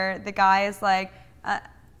that, where the guy is like,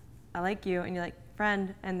 I like you, and you're like,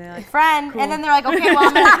 friend, and they're like, Friend, cool. and then they're like, okay, well,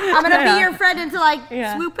 I'm gonna Yeah. be your friend until I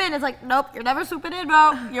Yeah. swoop in. It's like, nope, you're never swooping in,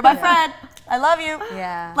 bro. You're my friend. I love you.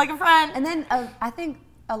 yeah. Like a friend. And then I think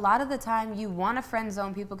a lot of the time you want to friend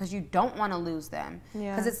zone people because you don't want to lose them.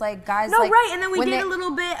 Yeah. Because it's like guys. No, like, right, and then we when date they- a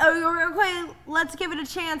little bit. Oh, okay, let's give it a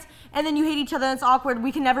chance. And then you hate each other. And it's awkward. We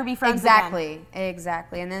can never be friends again.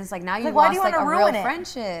 Exactly. And then it's like now you like, why do lost you like a wanna real ruin it?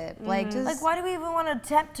 friendship. Like just Like, why do we even want to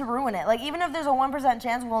attempt to ruin it? Like, even if there's a 1%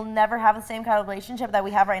 chance we'll never have the same kind of relationship that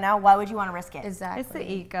we have right now, why would you want to risk it? exactly. it's the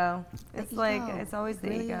ego. It's like ego. it's always the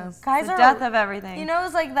Really ego. is. Guys the are death of everything. You know,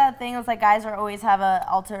 it's like that thing. It's like guys are always have a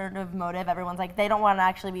alternative motive. Everyone's like they don't want to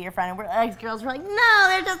actually be your friend. And we're like girls. We're like, no,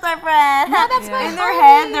 they're just our friend. No, that's my in their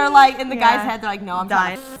head. They're like in the Yeah. guy's head. They're like, no, I'm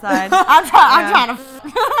dying trying. inside. I'm trying to.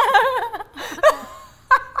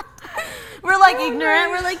 We're like Oh, ignorant.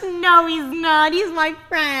 We're like, no, he's not. He's my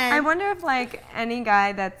friend. I wonder if like any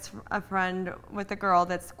guy that's a friend with a girl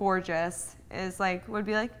that's gorgeous is like would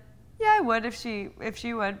be like, yeah, I would if she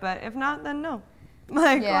would, but if not, then no.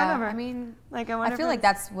 Like yeah. whatever. I mean, like I wonder I feel if like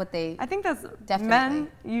it's- that's what they. I think that's Definitely. men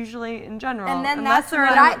usually in general. And then unless that's they're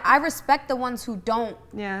what in a- But I respect the ones who don't.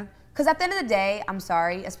 yeah. Because at the end of the day, I'm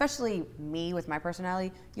sorry, especially me with my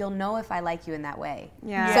personality, you'll know if I like you in that way.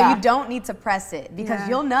 Yeah. So Yeah. you don't need to press it because Yeah.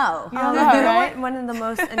 you'll know. You know, know right? what one of the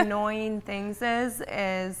most annoying things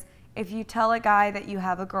is if you tell a guy that you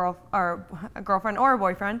have a girlfriend or a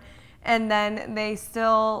boyfriend, and then they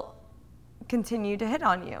still continue to hit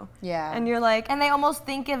on you. Yeah. And you're like, and they almost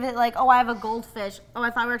think of it like, oh, I have a goldfish. Oh, I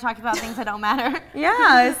thought we were talking about things that don't matter.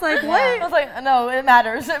 yeah, it's like I what? was like, no, it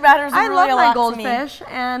matters. It matters I really love a my lot to me. goldfish,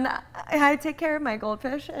 and I take care of my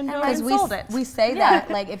goldfish, and no one Because sold it. we say that,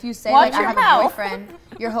 like if you say Watch like I your have mouth. a boyfriend,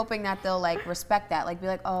 you're hoping that they'll like respect that. Like be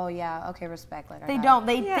like, oh yeah, okay, respect. Like I They got don't. it.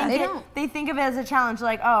 They Yeah. think They it, don't. They think of it as a challenge.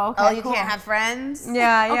 Like, oh, okay, Oh, you cool. can't have friends?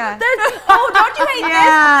 yeah, yeah. Don't you hate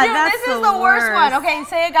Yeah, this? Dude, that's this is the the worst one. worst. Okay,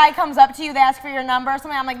 say a guy comes up to you, they ask for your number or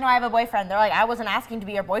something. I'm like, no, I have a boyfriend. They're like, I wasn't asking to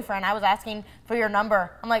be your boyfriend. I was asking for your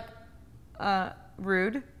number. I'm like,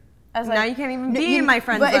 Rude. I was Now like, you can't even be in my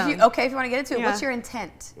friend But zone. if you if you want to get into it, Yeah. what's your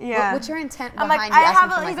intent? Yeah. What's your intent I'm behind like, you I asking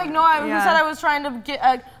have for a. my He's like, phone? no, who Yeah. said I was trying to get?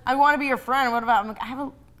 I want to be your friend. What about? I'm like, I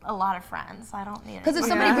have a lot of friends. I don't need. Because if any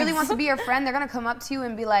somebody Yeah. really wants to be your friend, they're gonna come up to you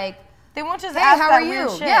and be like, they won't just hey, ask how that are weird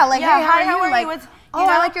you? shit. Yeah, like, hey, how are you? Like, What's- oh,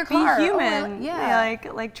 I like your be car. Oh, human. yeah.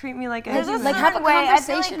 Like treat me like a There's a human. Like, have a certain way. I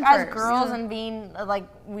feel conversation like as first. girls Yeah. and being like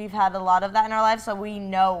we've had a lot of that in our lives, so we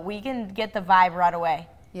know we can get the vibe right away.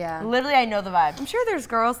 Yeah. Literally, I know the vibe. I'm sure there's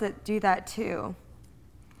girls that do that too.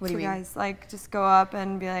 What do you So mean? guys like just go up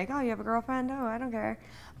and be like, oh, you have a girlfriend? Oh, I don't care.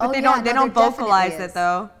 But Oh, they yeah, don't. They no, don't there definitely vocalize is. it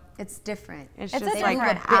though. It's different. It's It's just a like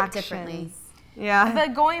different- a bit actions. differently. Yeah.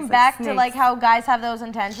 But going It's back like to like snakes. how guys have those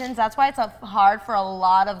intentions, that's why it's hard for a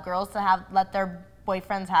lot of girls to let their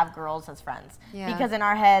boyfriends have girls as friends. Yeah. Because in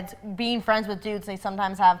our heads, being friends with dudes, they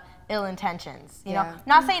sometimes have ill intentions. You know, Yeah.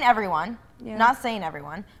 not saying everyone, Yeah. not saying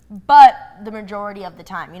everyone, but the majority of the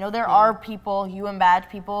time. You know, there are people, you and bad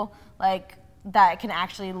people, like that can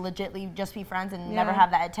actually legitly just be friends and never Yeah.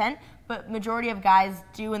 have that intent. But majority of guys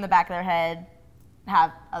do in the back of their head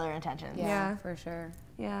have other intentions. Yeah, Yeah. for sure.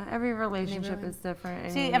 Yeah, every relationship is different.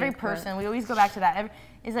 And see, every person, we always go back to that.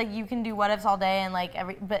 It's like you can do what ifs all day, and like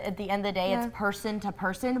but at the end of the day, it's person to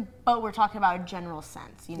person. But we're talking about a general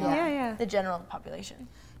sense, you know? Yeah. The general population.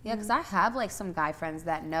 Yeah, because I have like some guy friends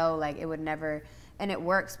that know like it would never, and it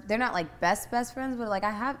works. They're not like best friends, but like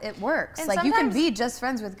it works. And like you can be just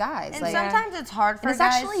friends with guys. And like, sometimes it's hard for and it's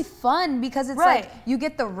guys. actually fun because it's like you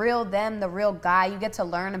get the real them, the real guy. You get to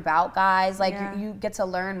learn about guys. Like you get to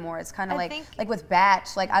learn more. It's kind of like with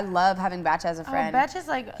Batch. Like I love having Batch as a friend. Batch is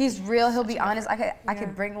like he's real. He'll be honest. I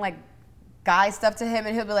could bring like guy stuff to him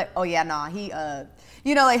and he'll be like, oh yeah, nah, he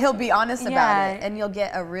you know, like he'll be honest about it and you'll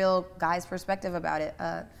get a real guy's perspective about it.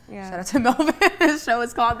 Shout out to Melvin. His show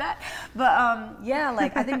is called that. But yeah,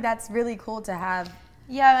 like I think that's really cool to have.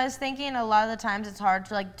 Yeah, I was thinking a lot of the times it's hard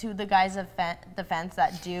to like to the guys of the fence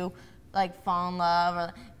that do like fall in love,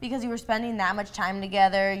 or because you were spending that much time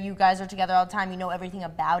together, you guys are together all the time, you know everything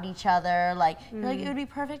about each other, like you're like, it would be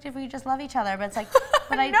perfect if we just love each other, but it's like,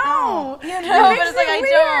 but I don't, you know, but it's like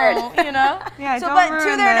I don't, you know. Yeah, so but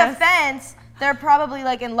to their defense, they're probably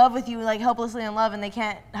like in love with you, like helplessly in love, and they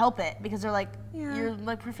can't help it because they're like, you're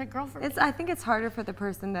like perfect girl for me. I think it's harder for the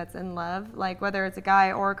person that's in love, like whether it's a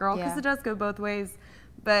guy or a girl, because it does go both ways,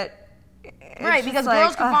 but. Right, because like,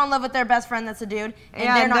 girls can fall in love with their best friend that's a dude, and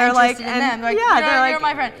they're not interested in them. Like, you're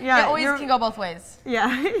my friend. Yeah, it always can go both ways.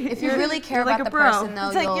 Yeah. If you really care about the person, though,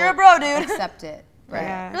 it's like, you're a bro, dude. Accept it. Right.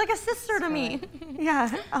 Yeah. You're like a sister to me.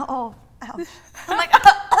 Yeah. Oh. Ouch. I'm like,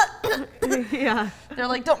 yeah. They're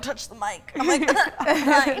like, don't touch the mic. I'm like,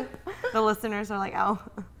 the listeners are like, oh.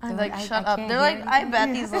 They're like, shut up. They're like, I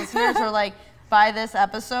bet these listeners are like, by this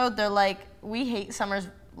episode, they're like, we hate Summer's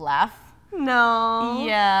laugh. No.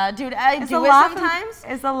 Yeah, dude, I do it sometimes.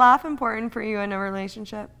 Is the laugh important for you in a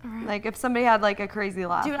relationship? Like if somebody had like a crazy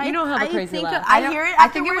laugh. Dude, you don't have a crazy laugh. I hear it. I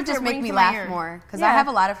think it would just make me laugh more because I have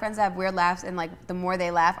a lot of friends that have weird laughs, and like the more they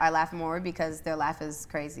laugh, I laugh more because their laugh is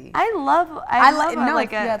crazy. I love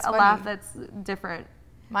a laugh that's different.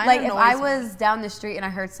 Mine like if I was down the street and I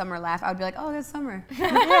heard Summer laugh, I would be like, oh, there's Summer.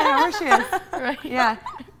 Yeah, where she is. Right. Yeah.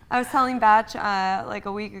 I was telling Batch like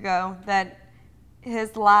a week ago that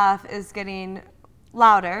his laugh is getting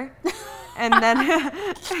louder and then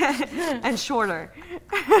and shorter.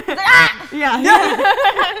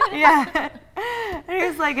 Yeah. And he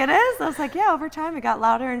was like, it is? I was like, yeah, over time it got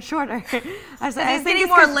louder and shorter. I was like, he's getting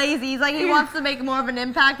more lazy. He's like, he wants to make more of an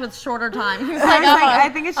impact with shorter time. He's like, I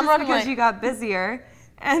think it's just because you got busier.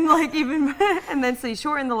 And like and then so you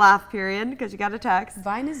shorten the laugh period because you got a text.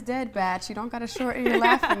 Vine is dead, Batch. You don't got to shorten your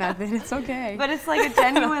laugh for nothing. It's okay. But it's like a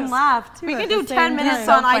genuine laugh too. We can do 10 minutes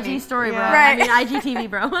on IG story, bro. Right. I mean IGTV,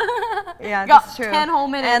 bro. Yeah, that's true. 10 whole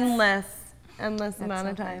minutes. Endless amount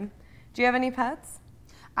of time. Do you have any pets?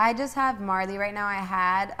 I just have Marley right now. I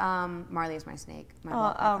had Marley is my snake.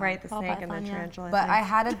 My right, the snake and the tarantula. But I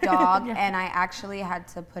had a dog, and I actually had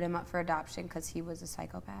to put him up for adoption because he was a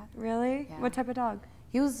psychopath. Really? Yeah. What type of dog?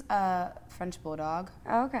 He was a French bulldog.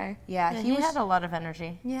 Oh, okay. Yeah, he had a lot of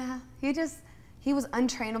energy. Yeah, he was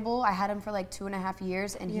untrainable. I had him for like 2.5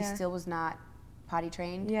 years, and he still was not potty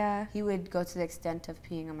trained. Yeah. He would go to the extent of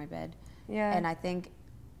peeing on my bed. Yeah. And I think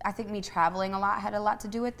me traveling a lot had a lot to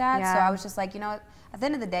do with that. Yeah. So I was just like, you know, at the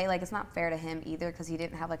end of the day, like it's not fair to him either because he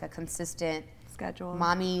didn't have like a consistent schedule,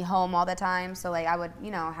 mommy home all the time. So like I would,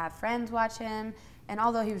 you know, have friends watch him, and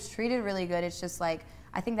although he was treated really good, it's just like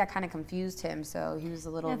I think that kind of confused him. So he was a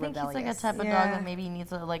little rebellious. I think he's like a type of dog that maybe needs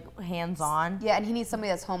to like hands-on. Yeah, and he needs somebody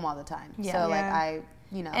that's home all the time. Yeah. So like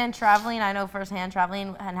you know. And traveling, I know firsthand,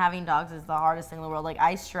 traveling and having dogs is the hardest thing in the world. Like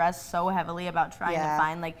I stress so heavily about trying to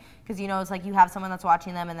find like, because you know it's like you have someone that's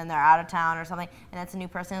watching them and then they're out of town or something, and it's a new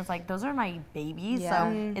person. It's like those are my babies.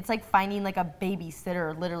 Yeah. So it's like finding like a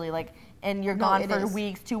babysitter, literally, like, and you're gone for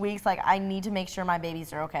weeks, 2 weeks. Like I need to make sure my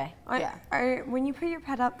babies are okay. When you put your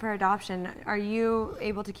pet up for adoption, are you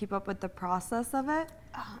able to keep up with the process of it?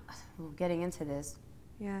 Getting into this.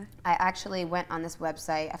 Yeah. I actually went on this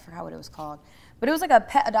website. I forgot what it was called. But it was like a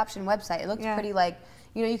pet adoption website. It looked pretty like,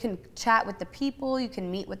 you know, you can chat with the people, you can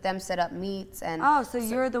meet with them, set up meets. And so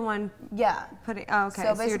you're the one putting, okay.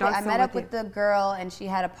 So basically I met up with the girl and she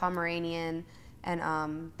had a Pomeranian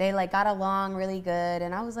and they like got along really good.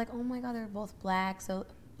 And I was like, oh my God, they're both black. So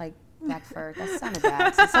like black fur, that sounded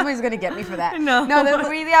bad. So somebody's going to get me for that. No,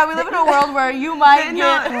 we live in a world where you might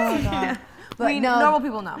get, oh God. But normal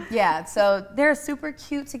people know. Yeah, so they're super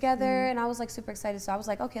cute together, and I was like super excited. So I was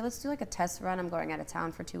like, okay, let's do like a test run. I'm going out of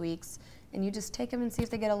town for 2 weeks, and you just take them and see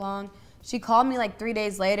if they get along. She called me like 3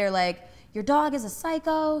 days later, like, your dog is a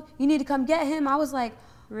psycho. You need to come get him. I was like,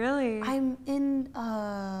 really? I'm in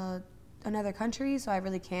another country, so I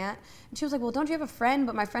really can't. And she was like, well, don't you have a friend?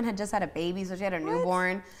 But my friend had just had a baby, so she had a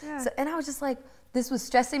newborn. Yeah. So, and I was just like, this was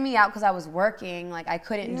stressing me out because I was working. Like, I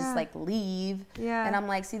couldn't just, like, leave. Yeah. And I'm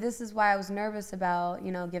like, see, this is why I was nervous about,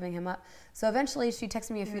 you know, giving him up. So eventually she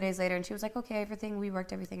texted me a few days later, and she was like, okay, we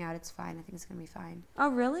worked everything out. It's fine. I think it's going to be fine. Oh,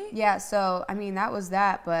 really? Yeah, so, I mean, that was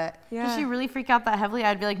that, but... Yeah. Did she really freak out that heavily?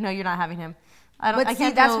 I'd be like, no, you're not having him. But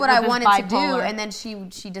see, that's what I wanted to do, and then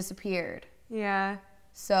she disappeared. Yeah.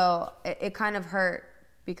 So it kind of hurt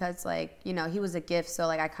because, like, you know, he was a gift, so,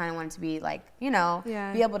 like, I kind of wanted to be, like, you know,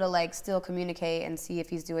 be able to, like, still communicate and see if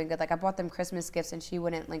he's doing good. Like, I bought them Christmas gifts, and she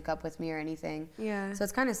wouldn't link up with me or anything. Yeah. So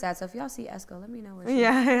it's kind of sad. So if y'all see Esco, let me know where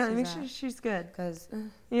she's make at. sure she's good. Because,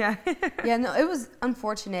 yeah. yeah, no, it was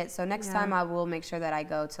unfortunate. So next time I will make sure that I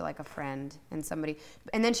go to, like, a friend and somebody.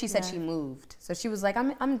 And then she said she moved. So she was like,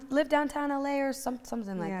 I'm live downtown LA or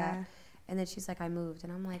something like that. And then she's like, I moved.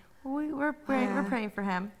 And I'm like, we're praying for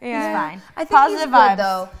him. Yeah. He's fine. I think Positive he's vibes. good,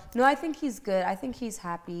 though. No, I think he's good. I think he's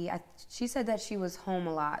happy. She said that she was home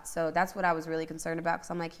a lot. So that's what I was really concerned about.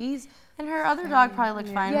 Because I'm like, And her other dog probably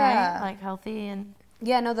looked fine, right? Like, healthy and...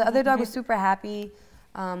 Yeah, no, the other dog was super happy.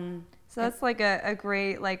 So that's, like, a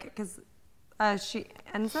great, like, because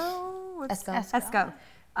Esco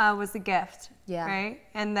was a gift. Yeah. Right?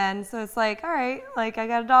 And then, so it's like, all right, like, I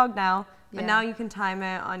got a dog now. But now you can time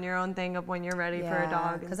it on your own thing of when you're ready for a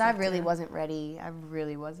dog. Because I really wasn't ready. I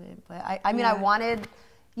really wasn't. But I mean, I wanted,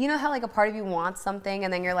 you know how like a part of you wants something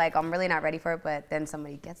and then you're like, I'm really not ready for it, but then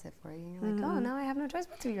somebody gets it for you. And you're like, oh, now I have no choice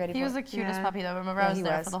but to be ready for it. He was the cutest puppy though. Remember I was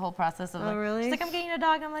there for the whole process of like, really? she's like, I'm getting you a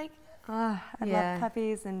dog. I'm like, I love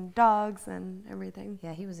puppies and dogs and everything.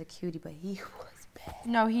 Yeah, he was a cutie, but he was bad.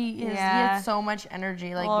 No, he is. He had so much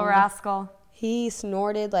energy. Like little rascal. He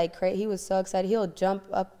snorted like crazy. He was so excited. He'll jump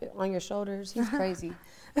up on your shoulders. He's crazy.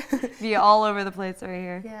 Be all over the place right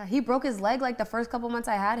here. Yeah, he broke his leg like the first couple months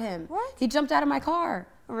I had him. What? He jumped out of my car.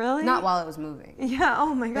 Really? Not while it was moving. Yeah,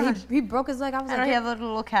 oh my gosh. He broke his leg. I was like, he had a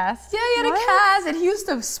little cast. Yeah, he had a cast, and he used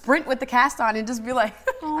to sprint with the cast on and just be like,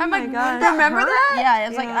 I'm like, remember that? Yeah,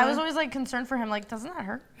 it's like, I was always like concerned for him, like, doesn't that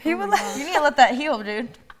hurt? He would you need to let that heal,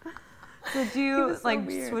 dude. So do you, like,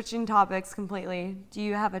 switching topics completely, do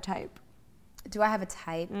you have a type? Do I have a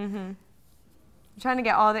type? Mm-hmm. I'm trying to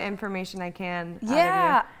get all the information I can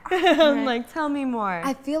Yeah. out of you. I'm like, tell me more.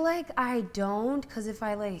 I feel like I don't, because if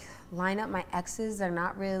I like line up my exes, they're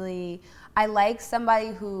not really. I like somebody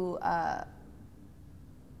who. I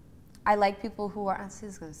like people who are. This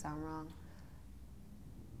is gonna sound wrong.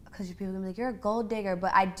 Because people are gonna be like, you're a gold digger,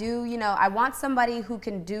 but I do. You know, I want somebody who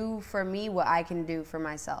can do for me what I can do for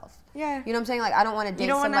myself. Yeah. You know what I'm saying? Like, I don't want to date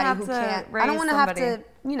somebody who can't. I don't want to have to,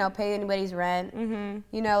 you know, pay anybody's rent. Mm-hmm.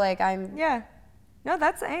 You know, like I'm. Yeah. No,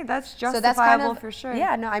 that's justifiable so that's kind of, for sure.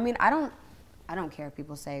 Yeah. No, I mean, I don't care if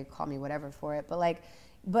people say call me whatever for it,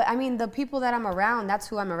 but I mean, the people that I'm around, that's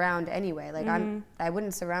who I'm around anyway. Like I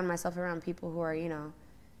wouldn't surround myself around people who are, you know,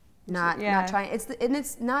 not trying.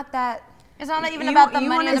 It's not that. It's not even about the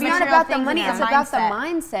money. It's not about the money. It's about the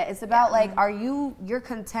mindset. It's about like, you're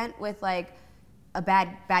content with like a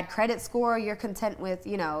bad credit score. You're content with,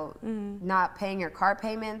 you know, not paying your car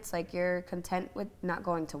payments. Like you're content with not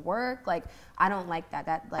going to work. Like I don't like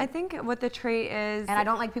that. I think what the trait is, and I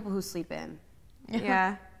don't like people who sleep in.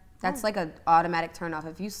 Yeah. That's like an automatic turn off.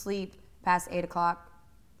 If you sleep past 8 o'clock,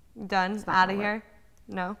 done, out of here.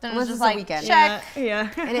 No. Then unless it's just it's a like, weekend. check.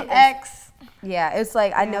 Yeah. And X. Yeah, it's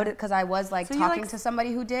like I noticed because I was like So talking to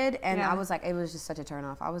somebody who did, and Yeah. I was like, it was just such a turn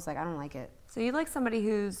off. I was like, I don't like it. So you like somebody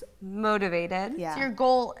who's motivated. Yeah. So you're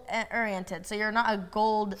goal oriented. So you're not a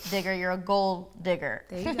gold digger. You're a goal digger.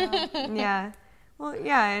 There you go. Yeah. Well,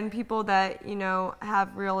 yeah, and people that, you know,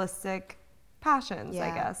 have realistic passions,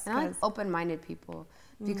 I guess. And I like open-minded people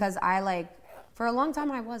because I like, for a long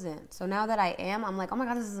time I wasn't. So now that I am, I'm like, oh my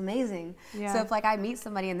God, this is amazing. Yeah. So if like I meet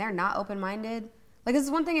somebody and they're not open-minded, like this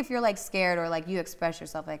is one thing if you're like scared or like you express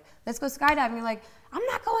yourself like, let's go skydiving. You're like, I'm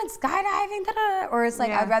not going skydiving. Da, da, da. Or it's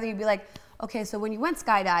like, I'd rather you be like, okay, so when you went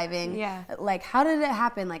skydiving, like how did it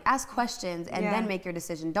happen? Like ask questions and then make your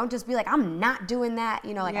decision. Don't just be like, I'm not doing that.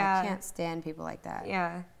 You know, like I can't stand people like that.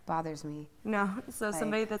 Yeah. Bothers me. No, so like,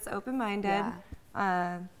 somebody that's open-minded,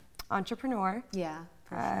 entrepreneur. Yeah,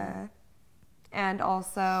 for sure. And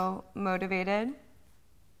also motivated,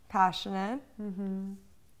 passionate. Mm-hmm.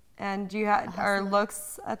 And do you have, are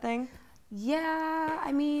looks a thing? Yeah,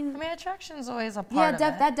 I mean, attraction's always a part of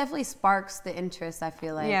it. That definitely sparks the interest. I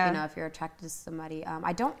feel like, you know, if you're attracted to somebody.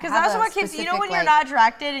 I don't because that's what keeps. You know, when you're not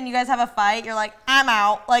attracted and you guys have a fight, you're like, I'm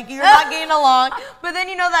out. Like you're not getting along. But then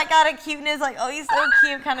you know that kind of cuteness, like, oh, he's so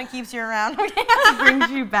cute, kind of keeps you around. Brings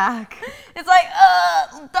you back. It's like,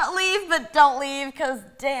 don't leave, but don't leave, because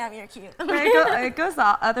damn, you're cute. It goes the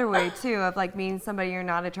other way too, of like meeting somebody you're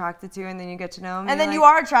not attracted to, and then you get to know them, and then you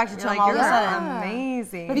are attracted to them all of a sudden.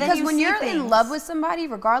 Amazing. But because when you're in love with somebody,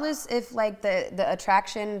 regardless if like the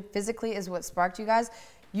attraction physically is what sparked you guys,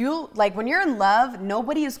 you like when you're in love,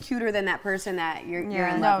 nobody is cuter than that person that you're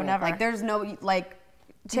in love with. Never. Like there's no like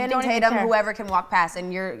Channing Tatum, whoever can walk past,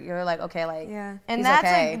 and you're like, okay, like, and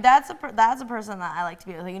that's a person that I like to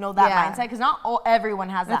be with. You know, that mindset, because not everyone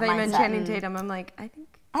has that mindset. I thought you meant Channing Tatum. I'm like, I think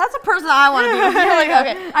that's a person I want to be with. You're like,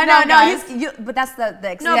 okay, I know, but that's the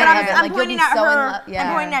extent no, but I'm like, pointing at her.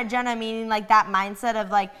 I'm pointing at Jena, meaning like that mindset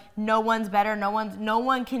of like, no one's better, no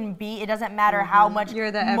one can beat. It doesn't matter how much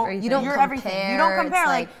you're the everything. You don't compare. You don't compare.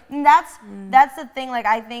 Like that's the thing. Like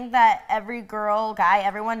I think that every girl, guy,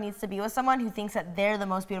 everyone needs to be with someone who thinks that they're the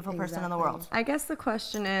most beautiful person in the world. I guess the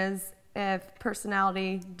question is, if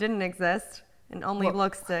personality didn't exist and only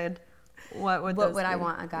looks did, what would I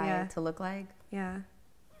want a guy to look like? Yeah.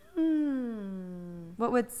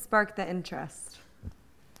 What would spark the interest?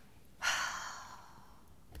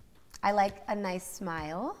 I like a nice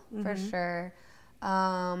smile, for sure.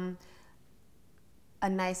 A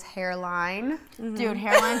nice hairline. Dude,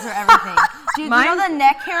 hairlines are everything. Dude, you know the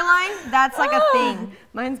neck hairline? That's like a thing.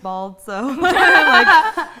 Mine's bald, so.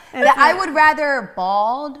 I would rather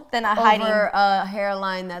bald than over a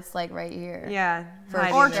hairline that's like right here. Yeah.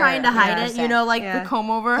 Or trying to hide it, you know, like the comb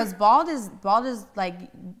over. Because bald is like,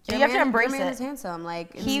 you have to embrace it. Your man is handsome.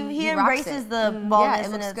 Like, he embraces the baldness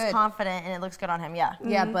and it's confident and it looks good on him,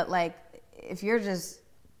 Yeah, but like, if you're just,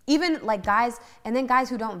 even like guys, and then guys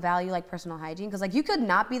who don't value like personal hygiene, because like you could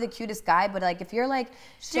not be the cutest guy, but like if you're like,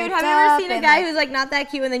 dude, have you ever seen a guy who's like not that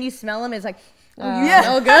cute and then you smell him, it's like, you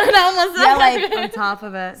smell good. Like on top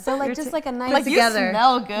of it. So like just like a nice, like you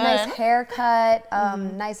smell good, nice haircut,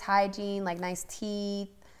 nice hygiene, like nice teeth.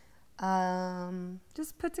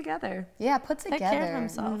 Just put together. Yeah, put together. Take care of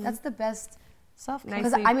himself. That's the best. Self-care.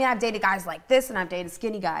 Because I mean, I've dated guys like this, and I've dated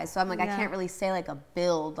skinny guys, so I'm like, I can't really say like a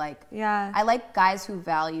build. Like, I like guys who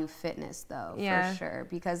value fitness though, for sure.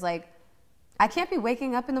 Because like, I can't be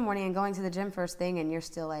waking up in the morning and going to the gym first thing, and you're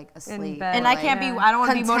still like asleep. And I can't be. I don't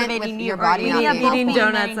want to be motivating your body. Eating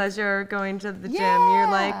donuts as you're going to the gym. You're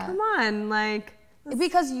like, come on, like.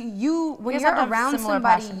 Because when you're around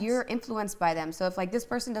somebody, you're influenced by them. So if like this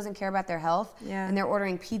person doesn't care about their health and they're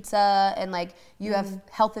ordering pizza and like you have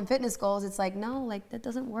health and fitness goals, it's like, no, like that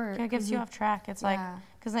doesn't work. It gets you off track. It's like,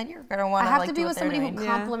 because then you're gonna want to. I have to be with somebody who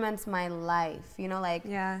complements my life. You know, like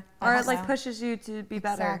or it like pushes you to be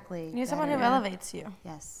better. Exactly. You need someone who elevates you.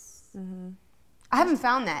 Yes. I haven't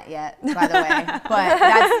found that yet, by the way, but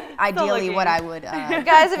that's ideally what I would.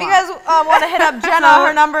 Guys, if you guys want to hit up Jena,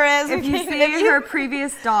 her number is. If you see her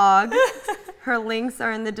previous dog, her links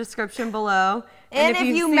are in the description below. And if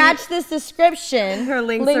you match this description, her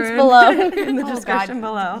links are below. in the description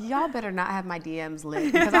below. Y'all better not have my DMs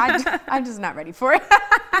lit because I'm just not ready for it.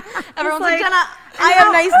 Everyone's like, Jena, I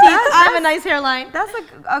have nice teeth. I have a nice hairline. That's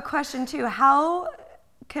a question too. How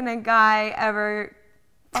can a guy ever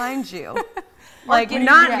find you? Like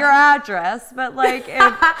not your address, but like if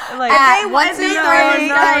they want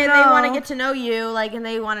to get to know you, like, and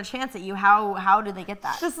they want a chance at you. How do they get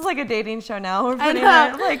that? This is like a dating show now. We're I know.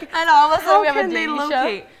 All of a sudden we have a dating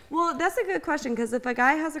show. Well, that's a good question because if a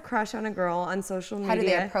guy has a crush on a girl on social media, how do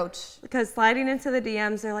they approach? Because sliding into the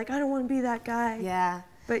DMs, they're like, I don't want to be that guy. Yeah.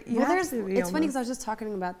 But you have to be. It's funny because I was just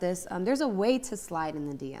talking about this. There's a way to slide in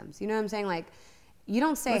the DMs. You know what I'm saying? Like, you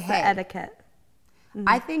don't say, What's hey. the etiquette?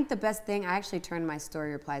 I think the best thing, I actually turned my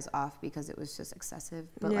story replies off because it was just excessive.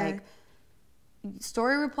 But like,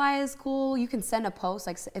 story reply is cool. You can send a post.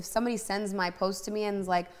 Like if somebody sends my post to me and is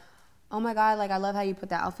like, oh my God, like I love how you put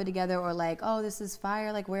that outfit together, or like, oh, this is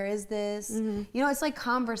fire. Like, where is this? You know, it's like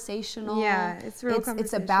conversational. Yeah, it's real conversation.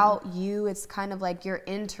 It's about you. It's kind of like you're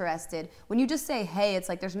interested. When you just say, hey, it's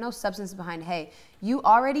like there's no substance behind, hey. You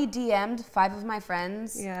already DM'd 5 of my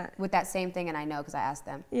friends with that same thing, and I know because I asked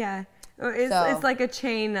them. Yeah. It's like a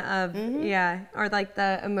chain of, or like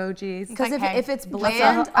the emojis. Because if it's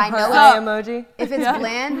bland, I know it's emoji. If it's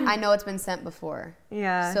bland, I know it's been sent before.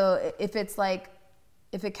 Yeah. So if it's like,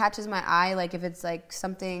 if it catches my eye, like if it's like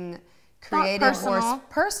something creative or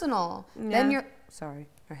personal, then you're, sorry,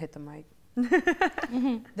 I hit the mic.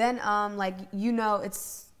 Then like, you know,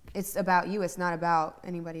 it's it's about you. It's not about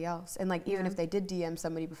anybody else. And like, even if they did DM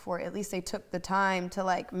somebody before, at least they took the time to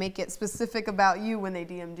like make it specific about you when they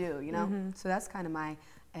DM'd you, you know? So that's kind of my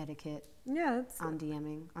etiquette on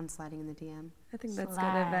DMing, on sliding in the DM. I think that's good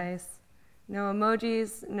advice. No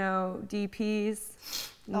emojis, no DPs.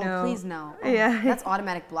 Oh, please no. Yeah. That's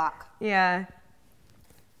automatic block. Yeah.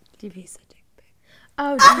 DP's a dick pic.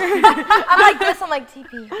 Oh, I'm like this. I'm like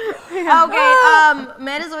TP. Okay.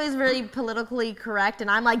 Matt is always really politically correct,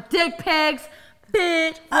 and I'm like dick pics,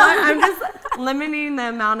 bitch. I'm just limiting the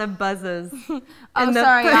amount of buzzes. I'm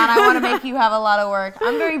sorry, Jan. I want to make you have a lot of work.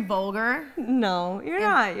 I'm very vulgar. No, you're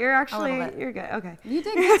not. You're actually, you're good. Okay. You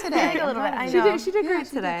did good today. A little bit. I know. She did great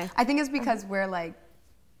today. I think it's because we're like,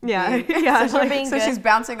 yeah. So, being so good. she's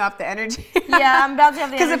bouncing off the energy. Yeah, I'm bouncing off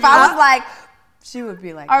the energy. Because if I was like, she would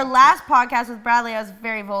be like. Our last podcast with Bradley, I was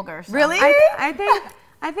very vulgar. So. Really?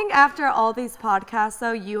 I think after all these podcasts,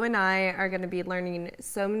 though, you and I are going to be learning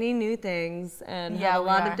so many new things and have a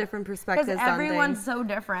lot of different perspectives on things. Because everyone's so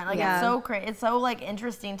different. Like, it's so crazy. It's so, like,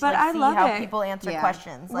 interesting to I see love how it. people answer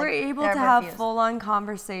questions. Like, we're able to have full-on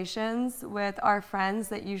conversations with our friends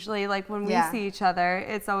that usually, like, when we see each other,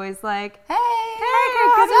 it's always like, hey,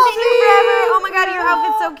 girl, good to see you forever. Oh, my God, your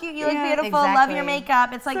outfit's so cute. You look beautiful. Love your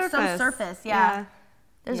makeup. It's, like, so surface. Yeah.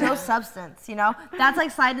 There's no substance, you know? That's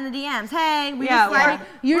like sliding in the DMs. Hey, we just slide.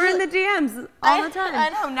 We're in the DMs all the time. I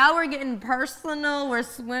know. Now we're getting personal. We're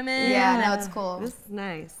swimming. Yeah, no, it's cool. This is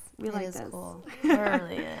nice. We like this. Cool.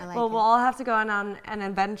 Really I like well, we'll all have to go on an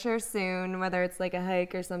adventure soon, whether it's like a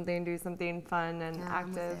hike or something, do something fun and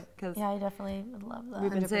active. Cause I definitely would love that.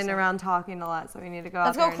 We've been sitting around talking a lot, so we need to go out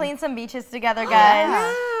Let's there go clean some beaches together,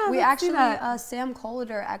 guys. We actually, Sam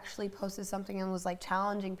Collider actually posted something and was like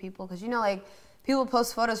challenging people because, you know, like, people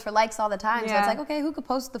post photos for likes all the time. So it's like, okay, who could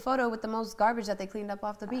post the photo with the most garbage that they cleaned up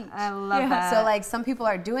off the beach? I love that. So like some people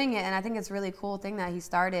are doing it, and I think it's a really cool thing that he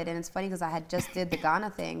started. And it's funny because I had just did the Ghana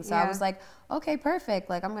thing. So I was like, okay, perfect.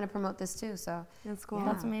 Like, I'm going to promote this too. So that's cool.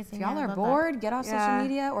 That's amazing. If y'all are bored, get off social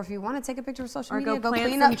media. Or if you want to take a picture of social media, go plant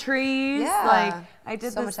clean some up trees. Yeah. Like, I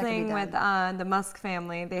did So this thing with the Musk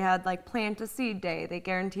family. They had like plant a seed day. They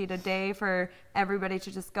guaranteed a day for everybody to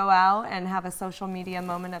just go out and have a social media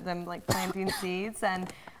moment of them like planting seeds.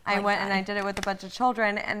 And I went and I did it with a bunch of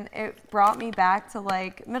children, and it brought me back to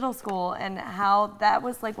like middle school and how that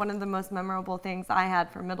was like one of the most memorable things I had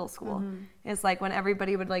for middle school. It's like when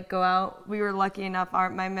everybody would like go out. We were lucky enough,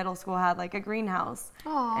 my middle school had like a greenhouse.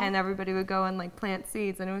 And everybody would go and like plant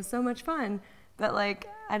seeds, and it was so much fun. But like,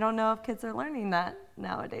 I don't know if kids are learning that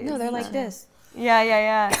nowadays. No, they're like this.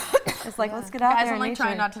 Yeah. It's like, let's get out Guys, there. I'm like nature.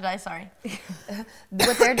 trying not to die. Sorry.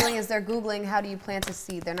 What they're doing is they're Googling how do you plant a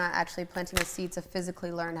seed. They're not actually planting a seed to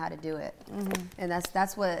physically learn how to do it. And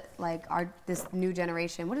that's what like this new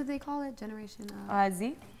generation. What do they call it? Generation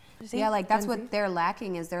Z. Yeah, like that's what they're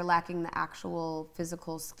lacking. Is they're lacking the actual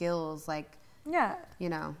physical skills. Like you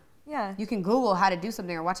know. Yeah. You can Google how to do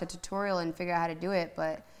something or watch a tutorial and figure out how to do it,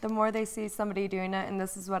 but the more they see somebody doing it, and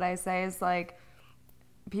this is what I say is like,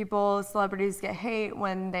 celebrities get hate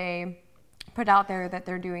when they put out there that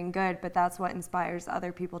they're doing good, but that's what inspires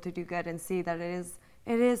other people to do good and see that it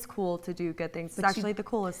is cool to do good things. It's actually the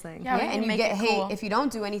coolest thing. Yeah, and you get hate if you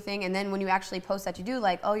don't do anything, and then when you actually post that you do,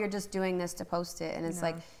 like, oh, you're just doing this to post it, and it's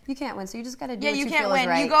like, you can't win, so you just gotta do what you feel is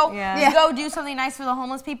right. You go do something nice for the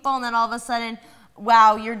homeless people, and then all of a sudden,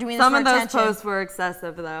 wow, you're doing this Some for of those attention. posts were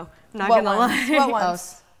excessive, though. Not gonna lie. What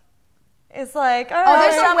ones? It's like, there's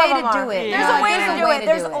a way to do it. There's a way to do it.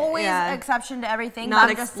 There's always an exception to everything. Not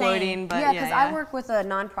but I'm just exploiting, saying. but yeah, because I work with a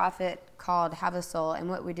nonprofit called Have a Soul, and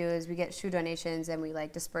what we do is we get shoe donations and we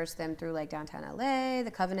like disperse them through like downtown LA,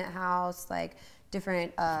 the Covenant House, like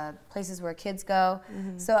different places where kids go.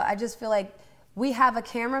 So I just feel like we have a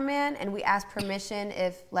cameraman and we ask permission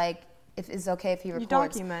if it's okay if he records. You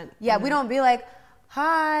document. Yeah, we don't be like,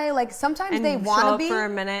 hi, like sometimes and they want to be for a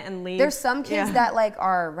minute and leave. There's some kids that like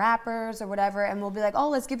are rappers or whatever, and we'll be like, oh,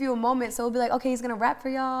 let's give you a moment. So we'll be like, okay, he's gonna rap for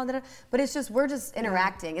y'all. But it's just we're just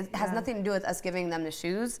interacting. It has nothing to do with us giving them the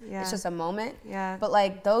shoes. It's just a moment. But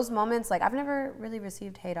like those moments, like I've never really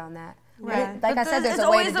received hate on that. Right. Like I said, there's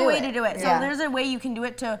always a way to do it. So there's a way you can do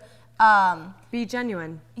it to. Be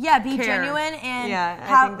genuine. Yeah, be genuine and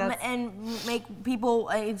and make people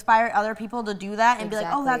inspire other people to do that and be like,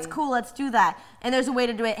 oh, that's cool, let's do that. And there's a way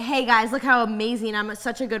to do it. Hey guys, look how amazing! I'm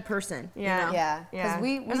such a good person. Yeah. Because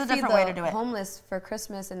we There's a feed different way to do it. homeless for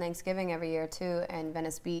Christmas and Thanksgiving every year too, in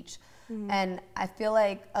Venice Beach. And I feel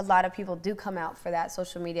like a lot of people do come out for that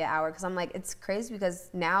social media hour because I'm like, it's crazy because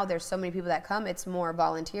now there's so many people that come. It's more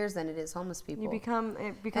volunteers than it is homeless people. It becomes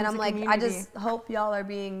and I'm a like, community. I just hope y'all are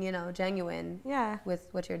being, genuine with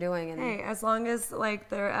what you're doing. And hey, as long as like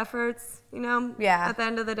their efforts, you know, at the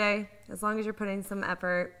end of the day, as long as you're putting some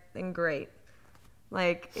effort, then great.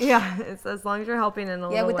 Like, it's as long as you're helping in a little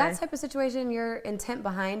way. Yeah, with that type of situation, your intent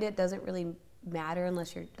behind it doesn't really matter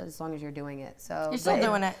as long as you're doing it. So you're still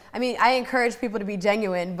doing it. I mean, I encourage people to be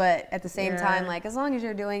genuine, but at the same time, like, as long as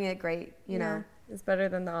you're doing it, great, you know. It's better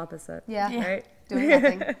than the opposite. Yeah. Right? Doing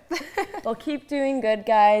nothing. Well, keep doing good,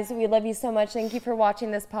 guys. We love you so much. Thank you for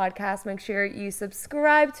watching this podcast. Make sure you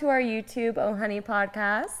subscribe to our YouTube, OHoney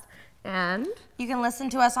Podcast. And you can listen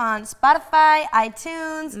to us on Spotify,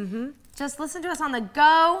 iTunes. Just listen to us on the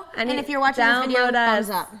go. And if you're watching this video, thumbs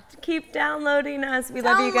up. Keep downloading us. We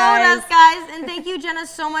love you guys. Download us, guys. And thank you, Jena,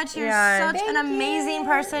 so much. You're such an amazing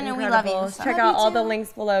person, and we love you. So. Check out all the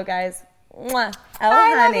links below, guys. Mwah.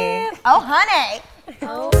 OHoney. OHoney.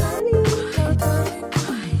 OHoney.